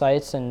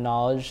insights and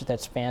knowledge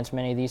that spans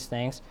many of these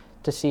things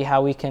to see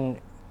how we can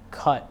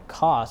cut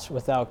costs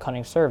without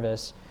cutting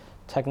service.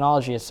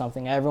 Technology is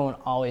something everyone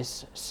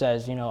always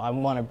says, I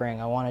want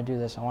to do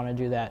this, I want to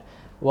do that.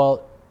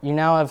 Well, you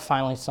now have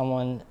finally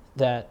someone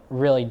that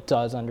really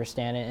does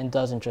understand it and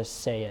doesn't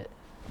just say it.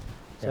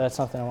 So that's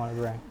something I want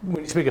to bring.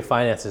 When you speak of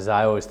finances,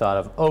 I always thought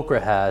of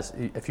Okra has,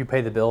 if you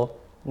pay the bill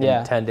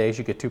in 10 days,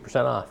 you get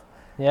 2% off.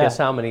 Yeah. Guess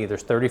how many,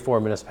 there's 34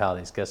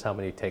 municipalities, guess how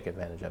many take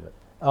advantage of it?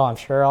 Oh, I'm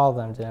sure all of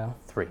them do.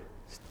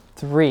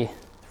 Three.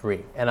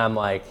 And I'm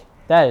like,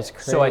 that is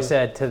crazy. So I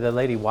said to the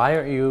lady, why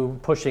aren't you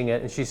pushing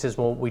it? And she says,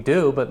 well, we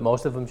do, but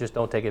most of them just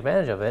don't take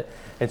advantage of it.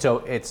 And so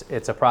it's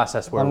a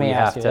process where we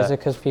have to. Is it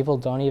because people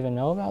don't even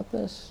know about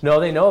this? No,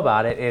 they know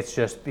about it. It's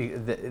just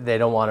they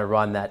don't want to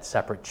run that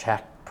separate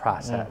check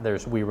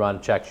process. We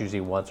run checks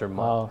usually once a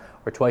month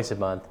or twice a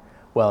month.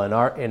 Well,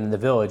 in the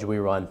village, we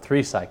run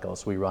 3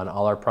 cycles. We run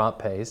all our prompt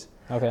pays.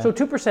 Okay. So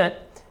 2%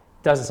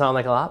 doesn't sound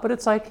like a lot, but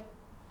it's like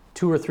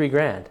 $2 or $3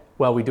 grand.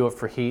 Well, we do it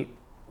for heat.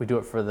 We do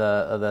it for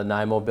the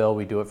NIMO bill.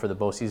 We do it for the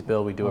BOCES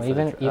bill. We do it for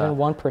even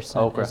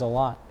 1% is a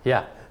lot.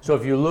 Yeah. So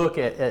if you look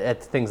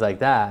at things like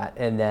that,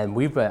 and then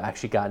we've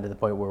actually gotten to the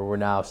point where we're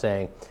now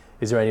saying,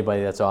 is there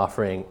anybody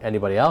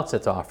else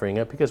that's offering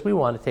it? Because we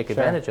want to take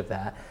advantage of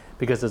that,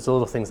 because it's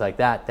little things like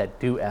that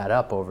do add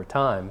up over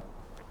time.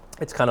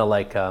 It's kind of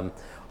like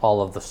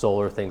all of the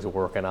solar things we're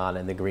working on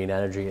and the green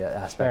energy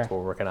aspects we're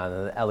working on,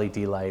 and the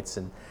LED lights,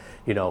 and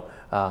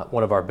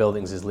one of our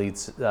buildings is LEED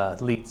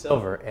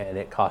silver, and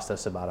it cost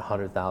us about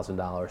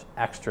 $100,000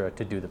 extra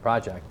to do the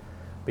project,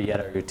 but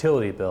yet our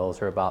utility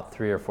bills are about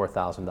 $3,000 or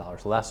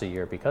 $4,000 less a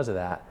year because of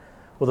that.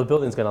 Well, the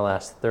building's going to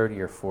last 30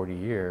 or 40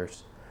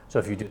 years, so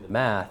if you do the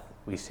math,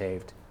 we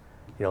saved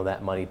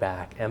that money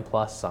back and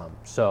plus some.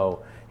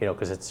 So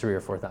because it's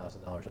 $3,000 or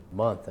 $4,000 a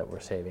month that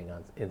we're saving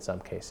on in some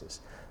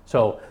cases.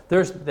 So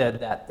there's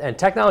that, and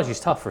technology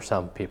is tough for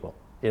some people.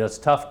 It's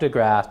tough to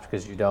grasp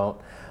because you don't.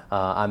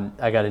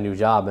 I got a new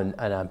job, and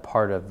I'm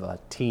part of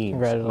Teams,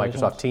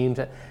 Microsoft Teams,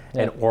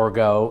 and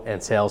Orgo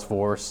and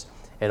Salesforce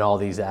and all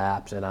these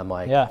apps, and I'm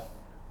like,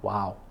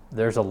 wow,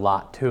 there's a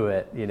lot to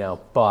it,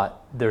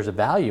 but there's a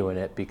value in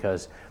it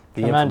because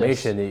the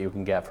information that you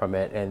can get from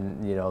it,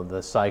 and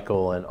the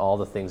cycle and all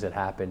the things that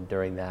happen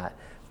during that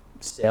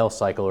sales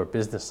cycle or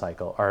business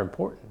cycle are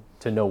important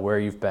to know where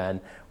you've been,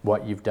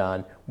 what you've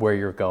done, where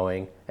you're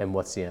going, and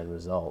what's the end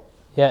result.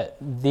 Yeah,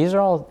 these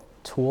are all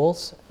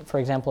tools, for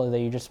example, that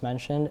you just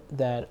mentioned,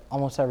 that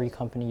almost every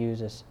company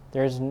uses.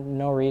 There's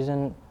no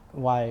reason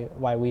why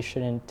we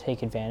shouldn't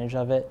take advantage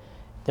of it.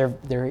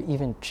 They're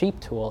even cheap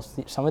tools.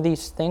 Some of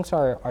these things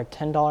are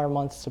 $10 a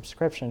month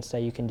subscriptions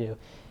that you can do.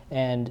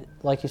 And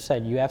like you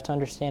said, you have to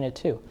understand it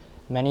too.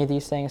 Many of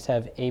these things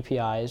have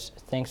APIs,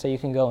 things that you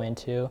can go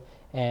into,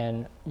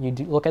 and you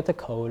look at the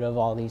code of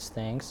all these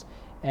things,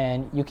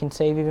 and you can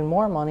save even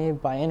more money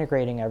by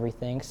integrating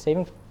everything,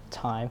 saving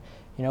time.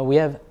 We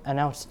have an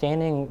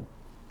outstanding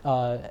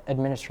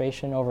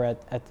administration over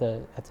at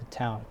the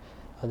town,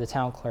 the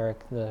town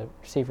clerk, the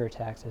receiver of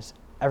taxes.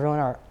 Everyone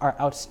are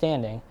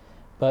outstanding,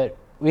 but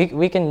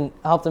we can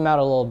help them out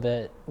a little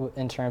bit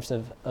in terms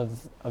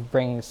of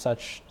bringing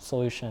such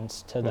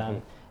solutions to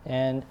them,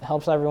 and it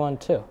helps everyone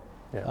too.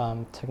 Yeah.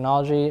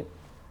 Technology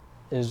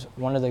is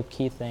one of the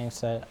key things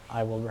that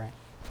I will bring.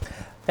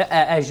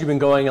 As you've been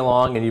going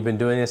along and you've been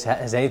doing this,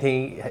 have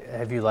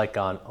you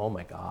gone, oh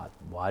my God,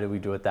 why do we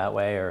do it that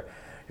way? Or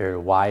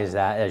why is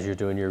that, as you're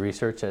doing your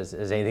research? Has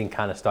anything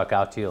kind of stuck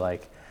out to you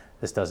like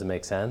this doesn't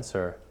make sense?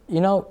 Or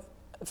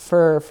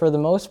for the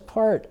most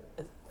part,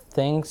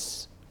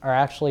 things are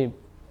actually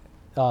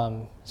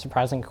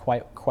surprising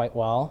quite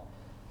well.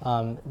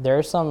 There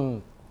are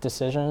some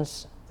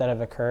decisions that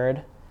have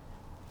occurred,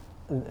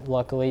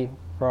 luckily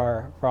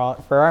for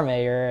our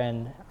mayor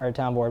and our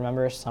town board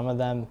members. Some of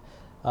them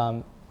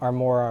are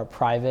more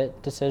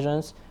private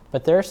decisions,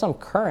 but there are some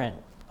current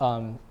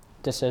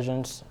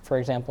decisions, for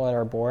example, at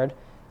our board,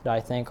 that I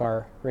think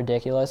are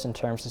ridiculous in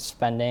terms of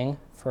spending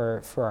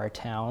for our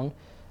town.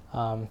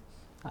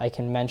 I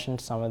can mention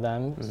some of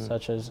them,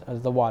 such as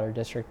the water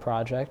district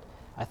project.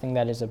 I think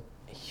that is a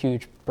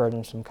huge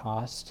burdensome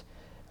cost.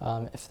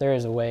 If there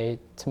is a way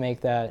to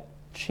make that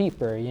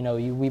cheaper,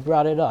 we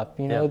brought it up.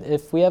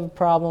 If we have a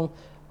problem,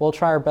 we'll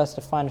try our best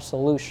to find a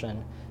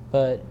solution.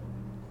 But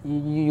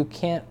you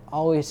can't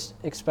always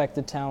expect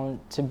the town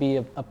to be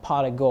a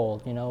pot of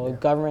gold.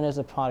 Government is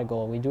a pot of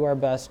gold. We do our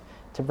best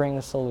to bring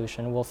a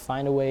solution. We'll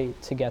find a way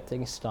to get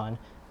things done.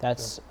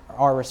 That's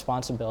our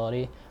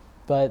responsibility.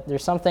 But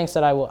there's some things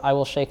that I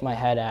will shake my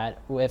head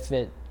at if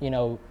it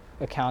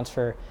accounts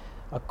for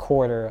a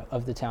quarter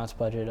of the town's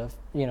budget, of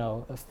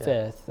a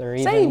fifth, or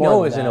even saying more no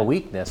than isn't that. A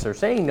weakness, or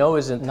saying no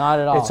isn't not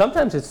at all.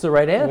 Sometimes it's the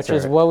right answer,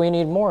 which is what we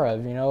need more of.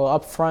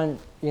 Upfront,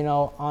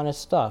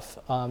 honest stuff.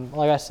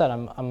 Like I said,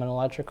 I'm an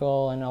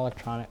electrical and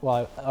electronic.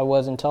 Well, I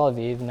was in Tel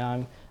Aviv.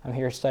 Now I'm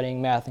here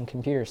studying math and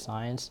computer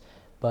science.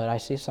 But I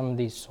see some of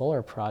these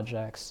solar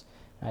projects,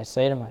 and I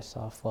say to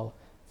myself, well,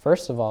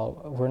 first of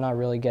all, we're not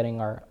really getting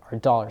our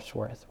dollar's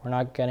worth. We're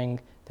not getting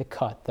the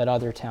cut that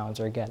other towns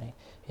are getting.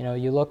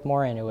 You look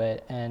more into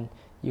it, and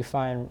you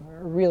find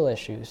real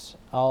issues.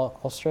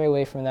 I'll stray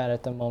away from that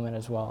at the moment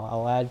as well.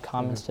 I'll add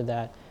comments to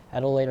that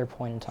at a later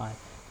point in time.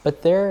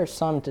 But there are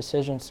some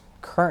decisions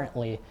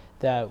currently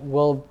that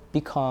will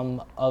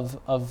become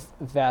of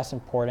vast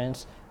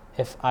importance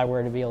if I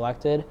were to be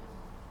elected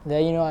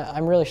that,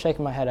 I'm really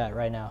shaking my head at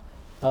right now.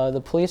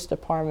 The police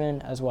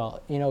department as well.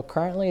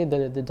 Currently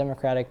the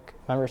Democratic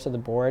members of the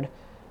board,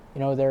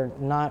 they're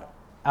not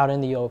out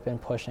in the open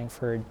pushing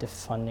for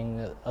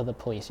defunding of the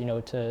police,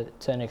 to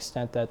an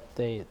extent that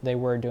they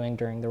were doing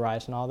during the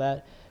riots and all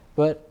that.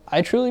 But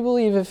I truly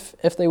believe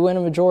if they win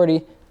a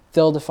majority,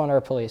 they'll defund our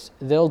police.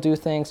 They'll do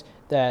things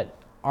that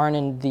aren't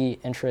in the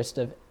interest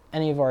of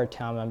any of our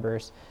town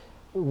members.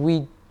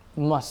 We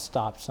must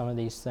stop some of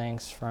these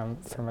things from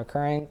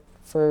occurring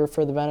for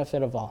the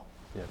benefit of all.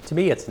 Yeah. To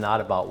me, it's not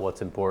about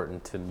what's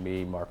important to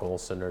me, Mark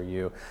Olson, or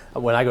you.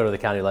 When I go to the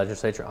county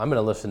legislature, I'm going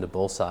to listen to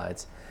both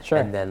sides, Sure.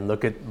 and then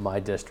look at my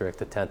district,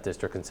 the 10th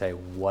district, and say,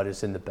 what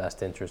is in the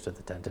best interest of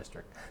the 10th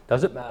district?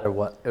 Doesn't matter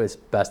what is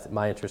best in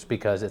my interest,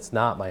 because it's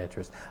not my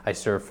interest. I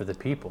serve for the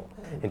people,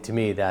 and to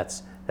me,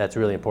 that's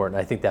really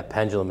important. I think that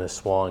pendulum is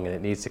swung, and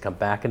it needs to come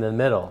back in the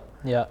middle,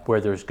 Yeah.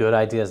 where there's good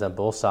ideas on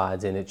both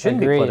sides, and it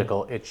shouldn't Agreed. be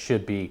political. It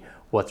should be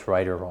what's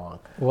right or wrong.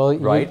 Well,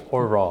 Right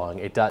or wrong.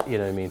 It does, you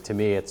know what I mean? To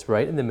me, it's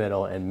right in the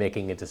middle, and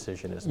making a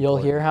decision is You'll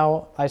important. hear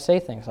how I say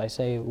things. I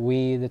say,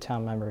 we, the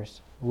town members,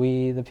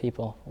 we, the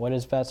people, what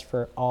is best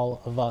for all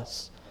of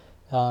us.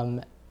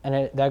 And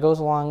that goes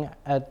along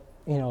at,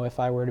 if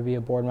I were to be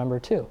a board member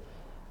too.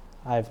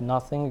 I have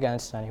nothing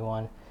against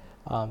anyone.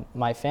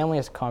 My family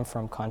has come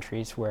from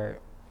countries where,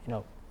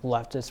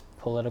 leftist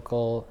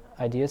political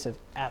ideas have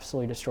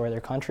absolutely destroyed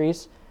their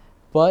countries.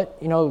 But,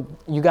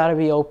 you got to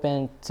be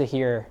open to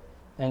hear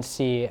and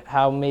see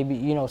how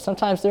maybe,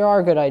 sometimes there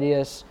are good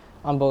ideas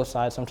on both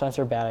sides. Sometimes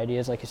they're bad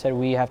ideas. Like you said,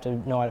 we have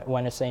to know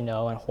when to say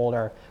no and hold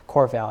our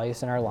core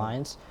values and our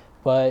lines.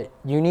 But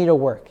you need to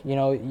work.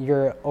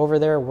 You're over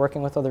there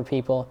working with other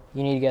people.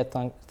 You need to get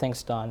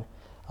things done.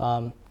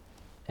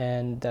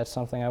 And that's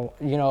something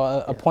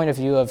a point of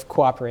view of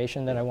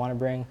cooperation that I want to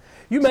bring.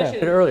 You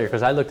mentioned it earlier,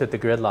 because I looked at the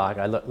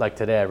gridlock. Like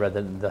today, I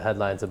read the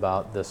headlines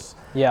about this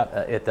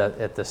at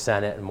the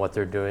Senate and what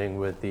they're doing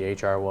with the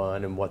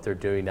HR1 and what they're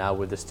doing now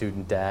with the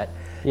student debt.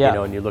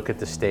 Yeah. And you look at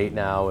the state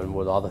now and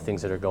with all the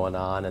things that are going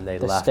on, and they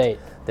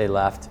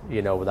left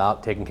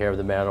without taking care of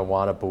the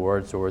marijuana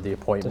boards or the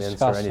appointments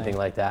Disgusting. or anything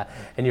like that.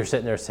 And you're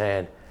sitting there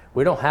saying,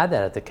 we don't have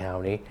that at the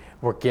county.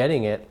 We're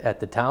getting it at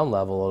the town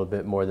level a little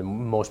bit more than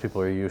most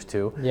people are used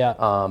to. Yeah.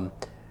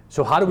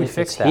 So how do we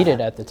fix that? It's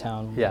heated at the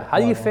town. Yeah. How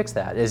do you level. fix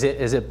that? Is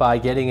it by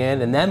getting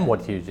in, and then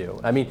what do you do?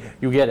 I mean,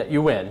 you get it,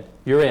 you win,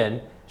 you're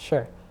in.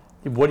 Sure.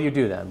 What do you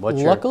do then?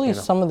 Luckily,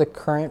 some of the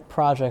current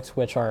projects,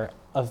 which are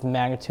of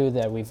magnitude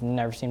that we've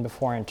never seen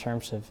before in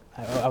terms of,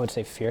 I would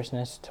say,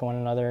 fierceness to one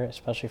another,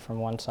 especially from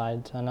one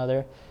side to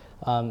another.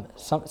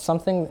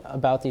 Something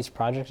about these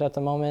projects at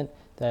the moment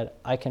that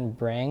I can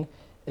bring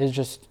is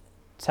just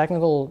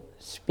technical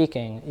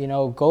speaking.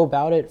 Go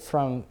about it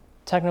from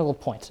technical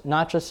points,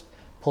 not just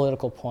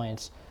political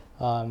points.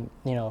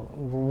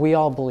 We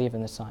all believe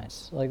in the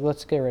science.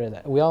 Let's get rid of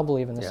that. We all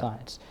believe in the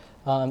science.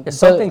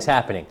 Something's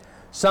happening.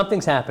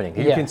 Something's happening.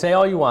 You Yeah. can say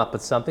all you want,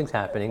 but something's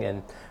happening,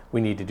 and we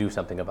need to do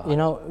something about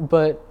it.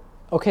 But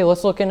okay,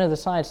 let's look into the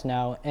science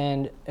now.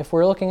 And if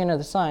we're looking into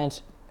the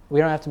science, we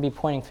don't have to be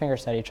pointing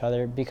fingers at each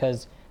other,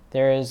 because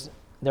there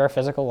are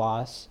physical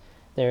laws.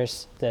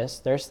 There's this,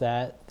 there's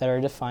that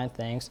are defined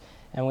things,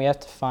 and we have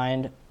to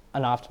find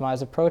an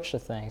optimized approach to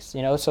things.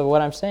 So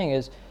what I'm saying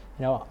is,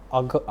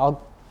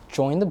 I'll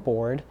join the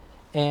board,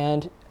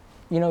 and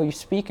you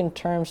speak in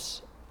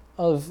terms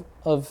of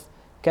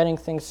getting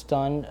things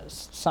done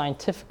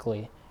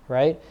scientifically,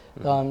 right?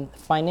 Mm-hmm.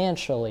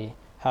 Financially,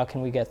 how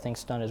can we get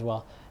things done as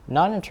well?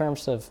 Not in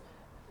terms of,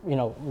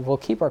 we'll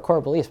keep our core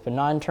beliefs, but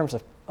not in terms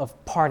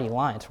of party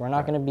lines. We're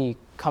not going to be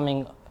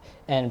coming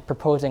and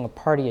proposing a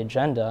party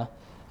agenda.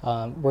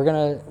 We're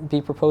going to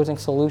be proposing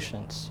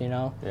solutions,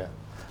 Yeah.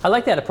 I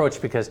like that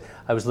approach, because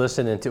I was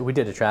listening to, we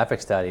did a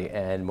traffic study,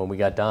 and when we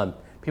got done,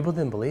 people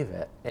didn't believe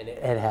it. And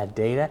it had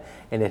data,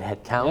 and it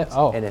had counts,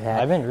 and it had.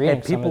 I've been reading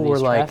and people some of were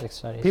these like, traffic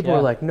studies. People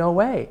were like, no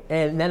way.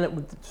 And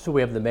then, so we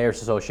have the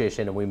Mayor's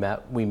Association, and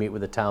we meet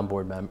with the town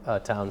board,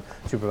 town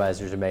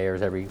supervisors and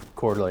mayors every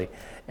quarterly.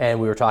 And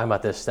we were talking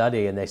about this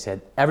study, and they said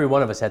every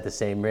one of us had the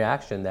same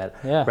reaction, that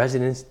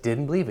residents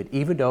didn't believe it,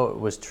 even though it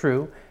was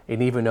true,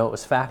 and even though it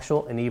was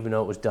factual, and even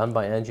though it was done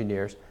by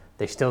engineers,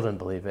 they still didn't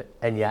believe it.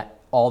 And yet,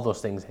 all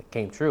those things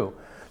came true.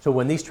 So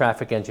when these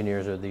traffic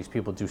engineers or these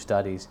people do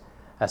studies,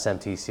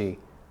 SMTC,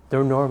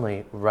 they're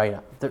normally right,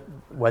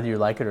 whether you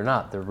like it or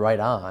not, they're right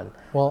on,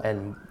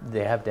 and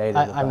they have data.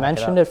 I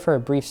mentioned it for a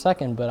brief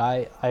second, but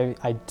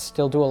I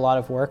still do a lot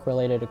of work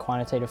related to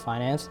quantitative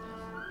finance.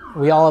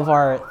 We all have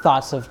our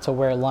thoughts of to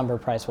where lumber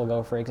price will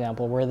go, for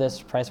example, where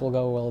this price will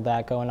go, will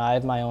that go, and I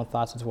have my own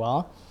thoughts as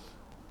well.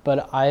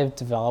 But I've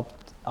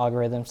developed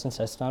algorithms and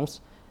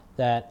systems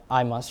that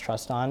I must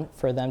trust on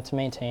for them to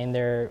maintain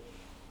their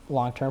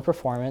long-term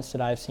performance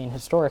that I've seen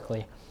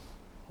historically.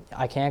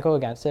 I can't go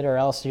against it, or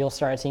else you'll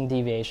start seeing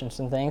deviations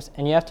and things,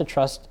 and you have to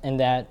trust in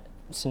that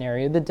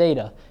scenario the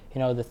data,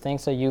 the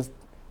things that you've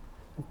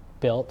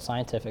built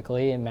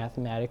scientifically and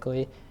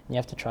mathematically, and you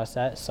have to trust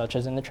that, such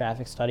as in the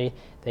traffic study.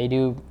 They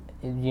do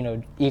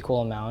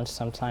equal amounts,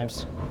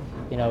 sometimes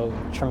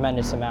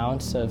tremendous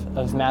amounts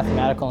of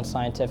mathematical and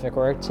scientific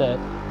work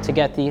to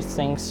get these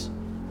things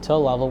to a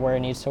level where it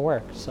needs to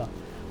work. So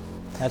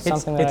that's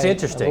something that it's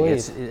interesting.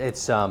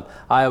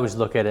 I I always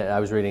look at it. I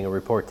was reading a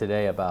report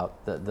today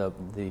about the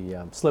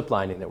slip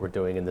lining that we're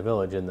doing in the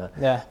village and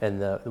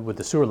with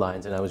the sewer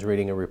lines, and I was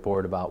reading a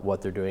report about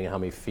what they're doing and how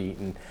many feet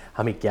and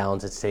how many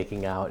gallons it's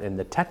taking out, and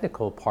the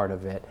technical part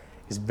of it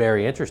is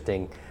very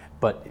interesting.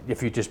 But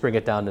if you just bring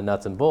it down to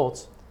nuts and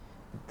bolts,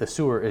 the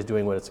sewer is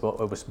doing what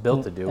it was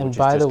built to do, And which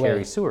by is the just way,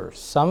 carry sewers.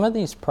 some of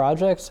these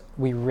projects,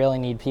 we really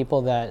need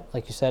people that,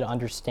 like you said,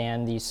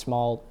 understand these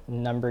small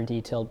number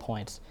detailed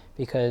points,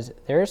 because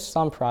there's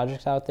some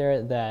projects out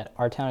there that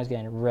our town is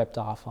getting ripped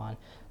off on.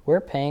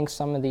 We're paying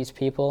some of these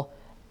people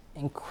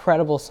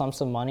incredible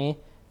sums of money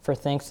for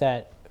things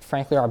that,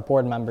 frankly, our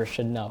board members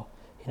should know.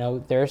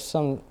 There's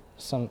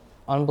some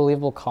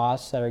unbelievable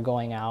costs that are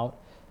going out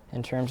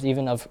in terms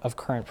even of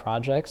current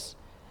projects.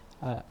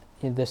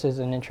 This is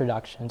an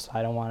introduction, so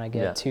I don't want to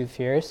get too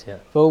fierce. Yeah.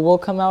 But we'll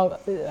come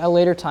out at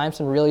later times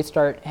and really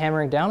start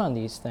hammering down on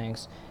these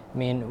things. I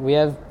mean, we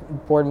have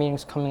board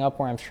meetings coming up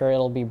where I'm sure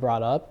it'll be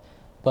brought up,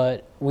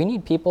 but we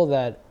need people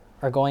that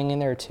are going in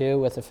there too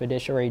with a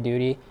fiduciary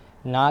duty,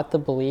 not the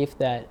belief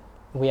that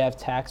we have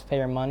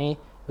taxpayer money,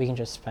 we can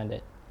just spend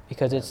it,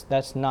 because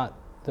that's not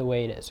the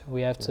way it is.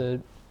 We have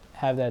to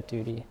have that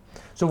duty.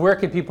 So where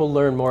can people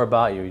learn more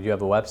about you? Do you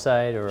have a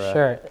website or?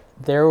 Sure.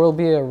 There will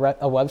be a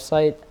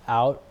website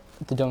out.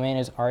 The domain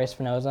is Ari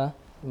Espinoza,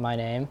 my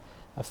name.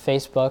 A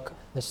Facebook,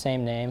 the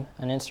same name.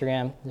 An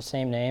Instagram, the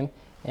same name.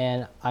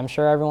 And I'm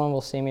sure everyone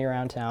will see me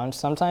around town,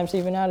 sometimes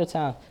even out of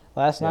town.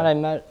 Last night I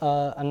met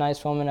a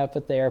nice woman up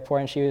at the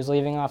airport, and she was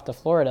leaving off to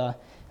Florida.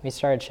 We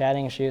started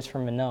chatting, and she was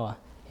from Manoa.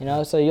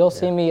 So you'll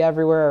see me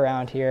everywhere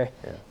around here.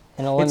 Yeah.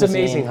 In a It's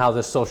limousine. amazing how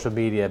this social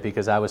media,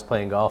 because I was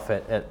playing golf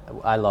at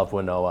I love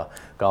Winoa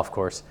Golf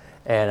Course,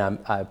 and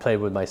I played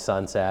with my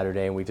son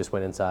Saturday, and we just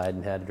went inside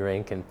and had a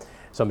drink, and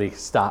somebody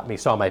stopped me,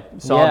 saw me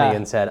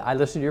and said, I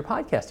listened to your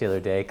podcast the other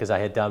day because I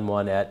had done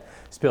one at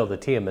Spill the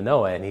Tea in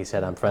Manoa, and he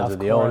said, I'm friends with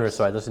the owner,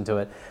 so I listened to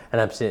it,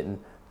 and I'm sitting,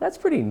 that's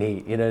pretty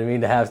neat, you know what I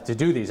mean, to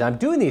do these. I'm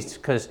doing these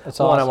because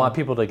I want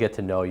people to get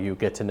to know you,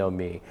 get to know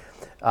me.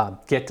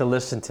 Get to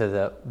listen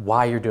to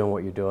why you're doing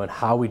what you're doing,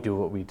 how we do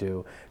what we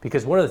do.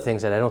 Because one of the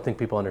things that I don't think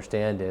people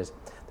understand is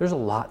there's a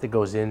lot that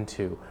goes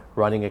into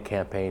running a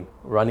campaign,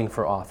 running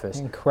for office.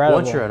 Incredible.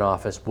 Once you're in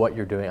office, what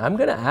you're doing. I'm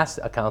going to ask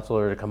a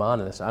councilor to come on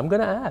to this. I'm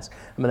going to ask.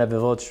 I'm going to have a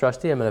village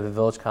trustee. I'm going to have a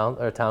village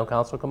town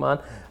council come on.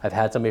 I've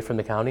had somebody from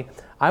the county.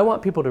 I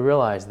want people to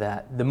realize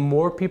that the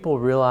more people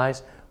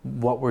realize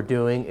what we're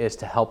doing is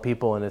to help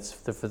people, and it's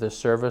for the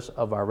service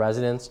of our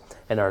residents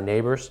and our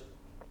neighbors.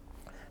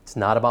 It's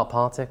not about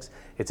politics.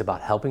 It's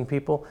about helping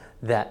people,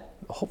 that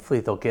hopefully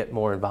they'll get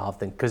more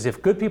involved in. Because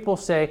if good people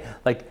say,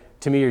 like,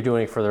 to me, you're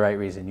doing it for the right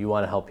reason. You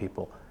want to help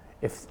people.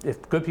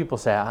 If good people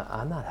say,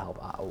 I'm not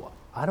helping,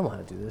 I don't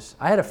want to do this.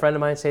 I had a friend of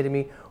mine say to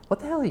me, what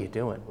the hell are you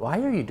doing? Why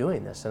are you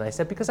doing this? And I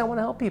said, because I want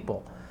to help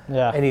people.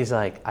 Yeah. And he's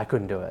like, I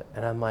couldn't do it.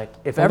 And I'm like,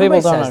 if Well, everybody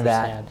people don't says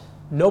that, understand.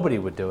 nobody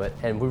would do it.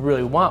 And we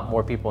really want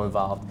more people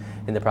involved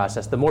in the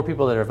process. The more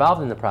people that are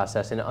involved in the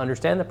process and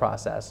understand the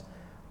process,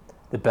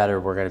 the better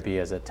we're going to be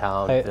as a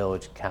town,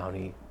 village,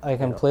 county. I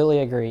completely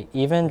agree.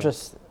 Even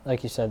just,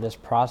 like you said, this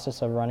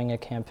process of running a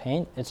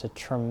campaign, it's a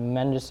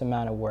tremendous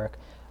amount of work.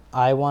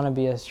 I want to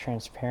be as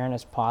transparent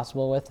as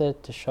possible with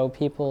it to show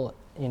people,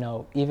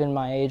 even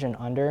my age and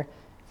under,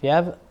 if you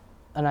have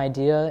an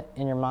idea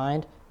in your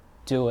mind,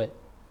 do it.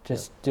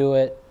 Just do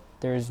it.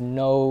 There's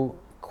no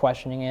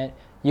questioning it.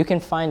 You can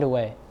find a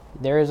way.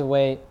 There is a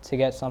way to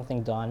get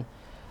something done.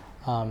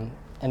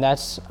 And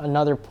that's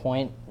another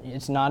point.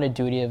 It's not a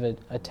duty of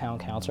a town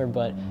councilor,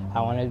 but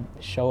I want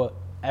to show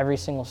every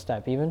single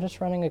step, even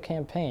just running a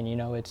campaign.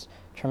 It's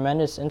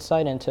tremendous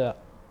insight into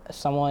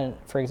someone,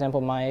 for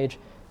example, my age,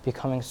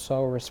 becoming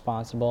so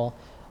responsible,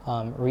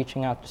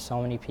 reaching out to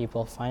so many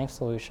people, finding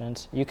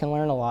solutions. You can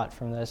learn a lot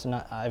from this, and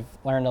I've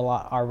learned a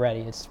lot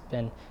already. It's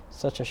been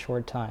such a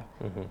short time.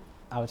 Mm-hmm.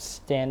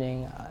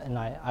 Outstanding, and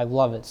I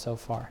love it so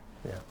far.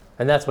 Yeah,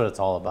 and that's what it's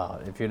all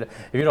about. If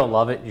you don't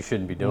love it, you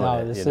shouldn't be doing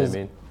it. This you know is what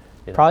I mean?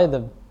 Probably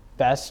the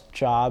best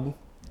job.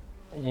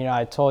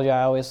 I told you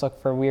I always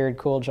look for weird,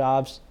 cool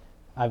jobs.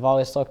 I've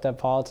always looked at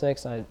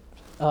politics.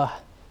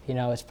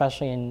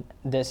 Especially in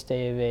this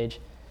day of age,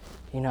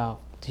 do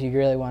you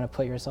really want to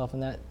put yourself in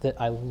that?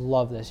 I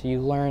love this. You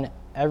learn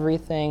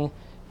everything,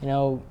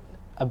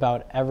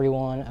 about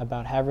everyone,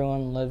 about how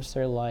everyone lives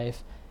their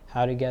life,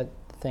 how to get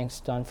things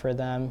done for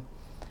them.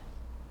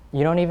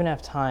 You don't even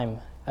have time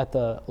at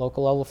the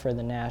local level for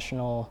the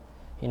national,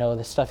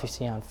 the stuff you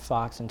see on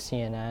Fox and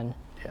CNN.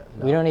 Yeah,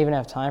 no. We don't even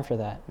have time for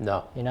that.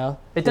 No.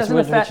 It doesn't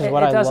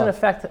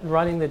affect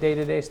running the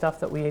day-to-day stuff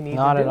that we need to do.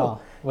 Not at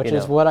all. Which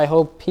is what I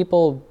hope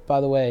people,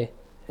 by the way,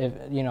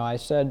 I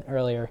said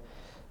earlier,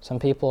 some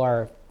people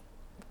are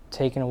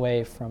taken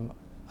away from,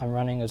 I'm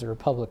running as a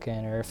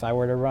Republican, or if I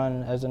were to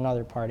run as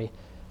another party.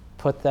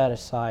 Put that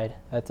aside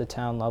at the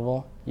town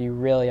level. You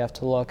really have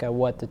to look at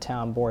what the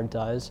town board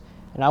does.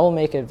 And I will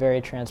make it very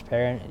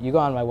transparent. You go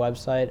on my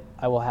website,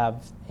 I will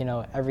have,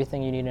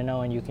 everything you need to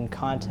know, and you can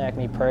contact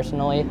me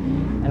personally,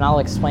 and I'll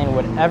explain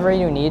whatever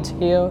you need to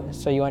you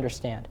so you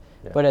understand.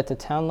 Yeah. But at the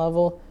town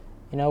level,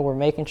 we're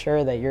making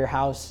sure that your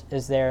house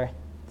is there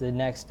the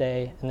next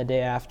day and the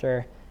day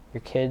after.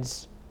 Your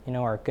kids,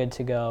 are good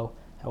to go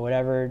at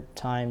whatever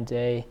time,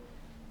 day.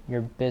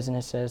 Your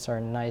businesses are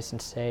nice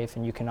and safe,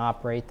 and you can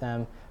operate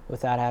them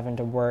without having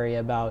to worry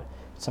about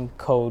some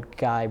code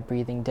guy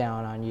breathing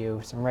down on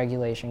you, some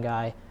regulation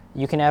guy.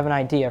 you can have an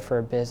idea for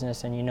a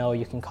business and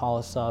you can call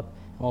us up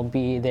and we'll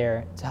be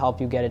there to help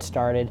you get it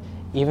started.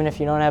 Even if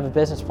you don't have a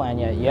business plan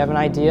yet, you have an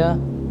idea,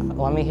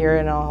 let me hear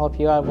it and I'll help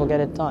you out, we'll get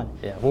it done.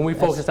 Yeah, when we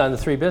focused on the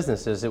 3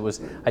 businesses,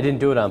 I didn't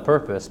do it on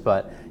purpose,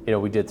 but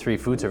we did 3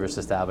 food service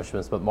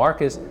establishments. But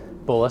Marcus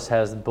Bullis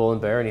has the Bull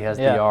and Bear, and he has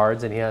the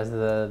Yards, and he has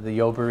the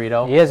Yo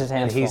Burrito. He has his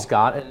hands and he's full.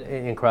 got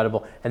an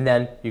incredible. And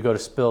then you go to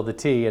Spill the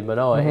Tea in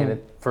Manoa, and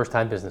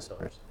first-time business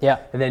owners. Yeah.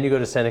 And then you go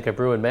to Seneca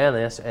Brew in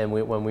Manlius, and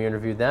when we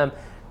interviewed them,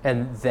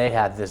 and they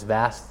had this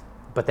vast,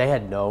 but they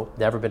had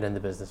never been in the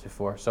business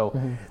before. So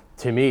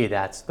to me,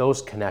 that's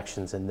those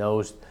connections and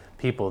those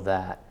people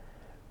that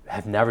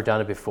have never done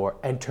it before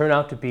and turn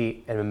out to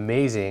be an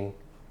amazing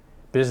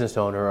business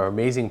owner or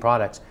amazing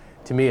products.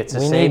 To me, it's the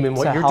same in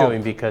what you're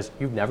doing because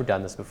you've never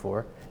done this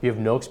before. You have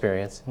no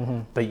experience,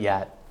 but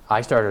yet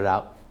I started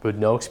out with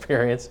no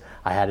experience.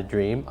 I had a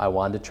dream. I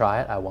wanted to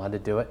try it. I wanted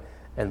to do it,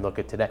 and look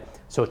at today.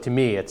 So to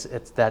me, it's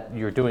that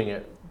you're doing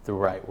it the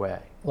right way.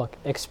 Look,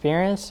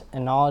 experience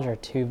and knowledge are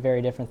 2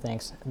 very different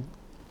things.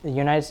 The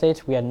United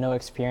States, we had no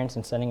experience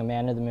in sending a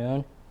man to the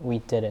moon. We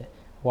did it.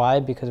 Why?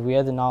 Because we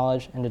had the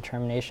knowledge and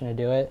determination to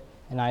do it,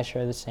 and I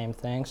share the same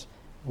things.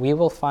 We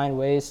will find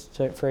ways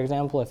to, for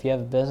example, if you have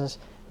a business,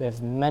 we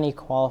have many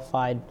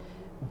qualified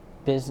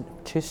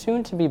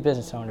soon-to-be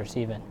business owners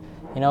even.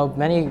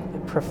 Many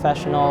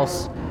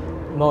professionals,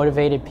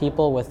 motivated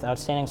people with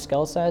outstanding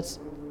skill sets,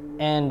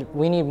 and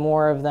we need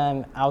more of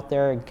them out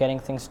there getting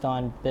things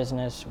done,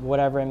 business,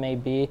 whatever it may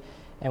be,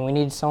 and we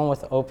need someone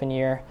with open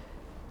ear,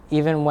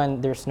 even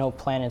when there's no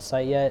plan in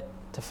sight yet,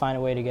 to find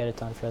a way to get it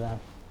done for them.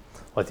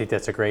 Well, I think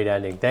that's a great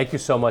ending. Thank you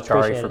so much,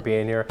 Ari, for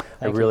being here.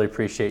 I really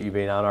appreciate you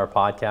being on our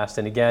podcast.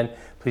 And again,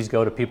 please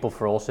go to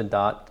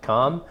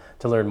peopleforolson.com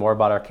to learn more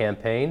about our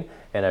campaign.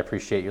 And I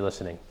appreciate you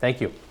listening. Thank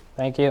you.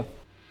 Thank you.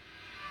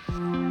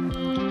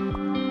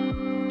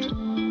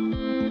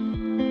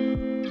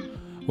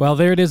 Well,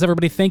 there it is,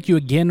 everybody. Thank you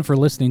again for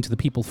listening to the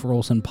People for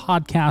Olson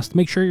podcast.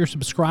 Make sure you're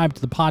subscribed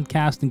to the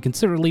podcast and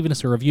consider leaving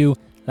us a review.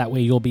 That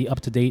way you'll be up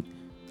to date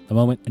the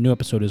moment a new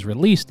episode is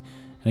released.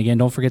 And again,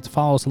 don't forget to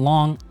follow us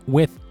along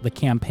with the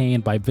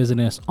campaign by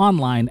visiting us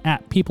online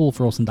at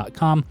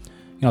peopleforolson.com.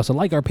 You can also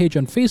like our page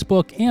on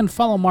Facebook and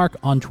follow Mark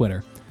on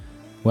Twitter.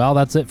 Well,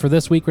 that's it for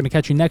this week. We're going to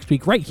catch you next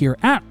week right here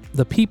at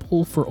the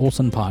People for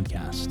Olson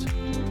podcast.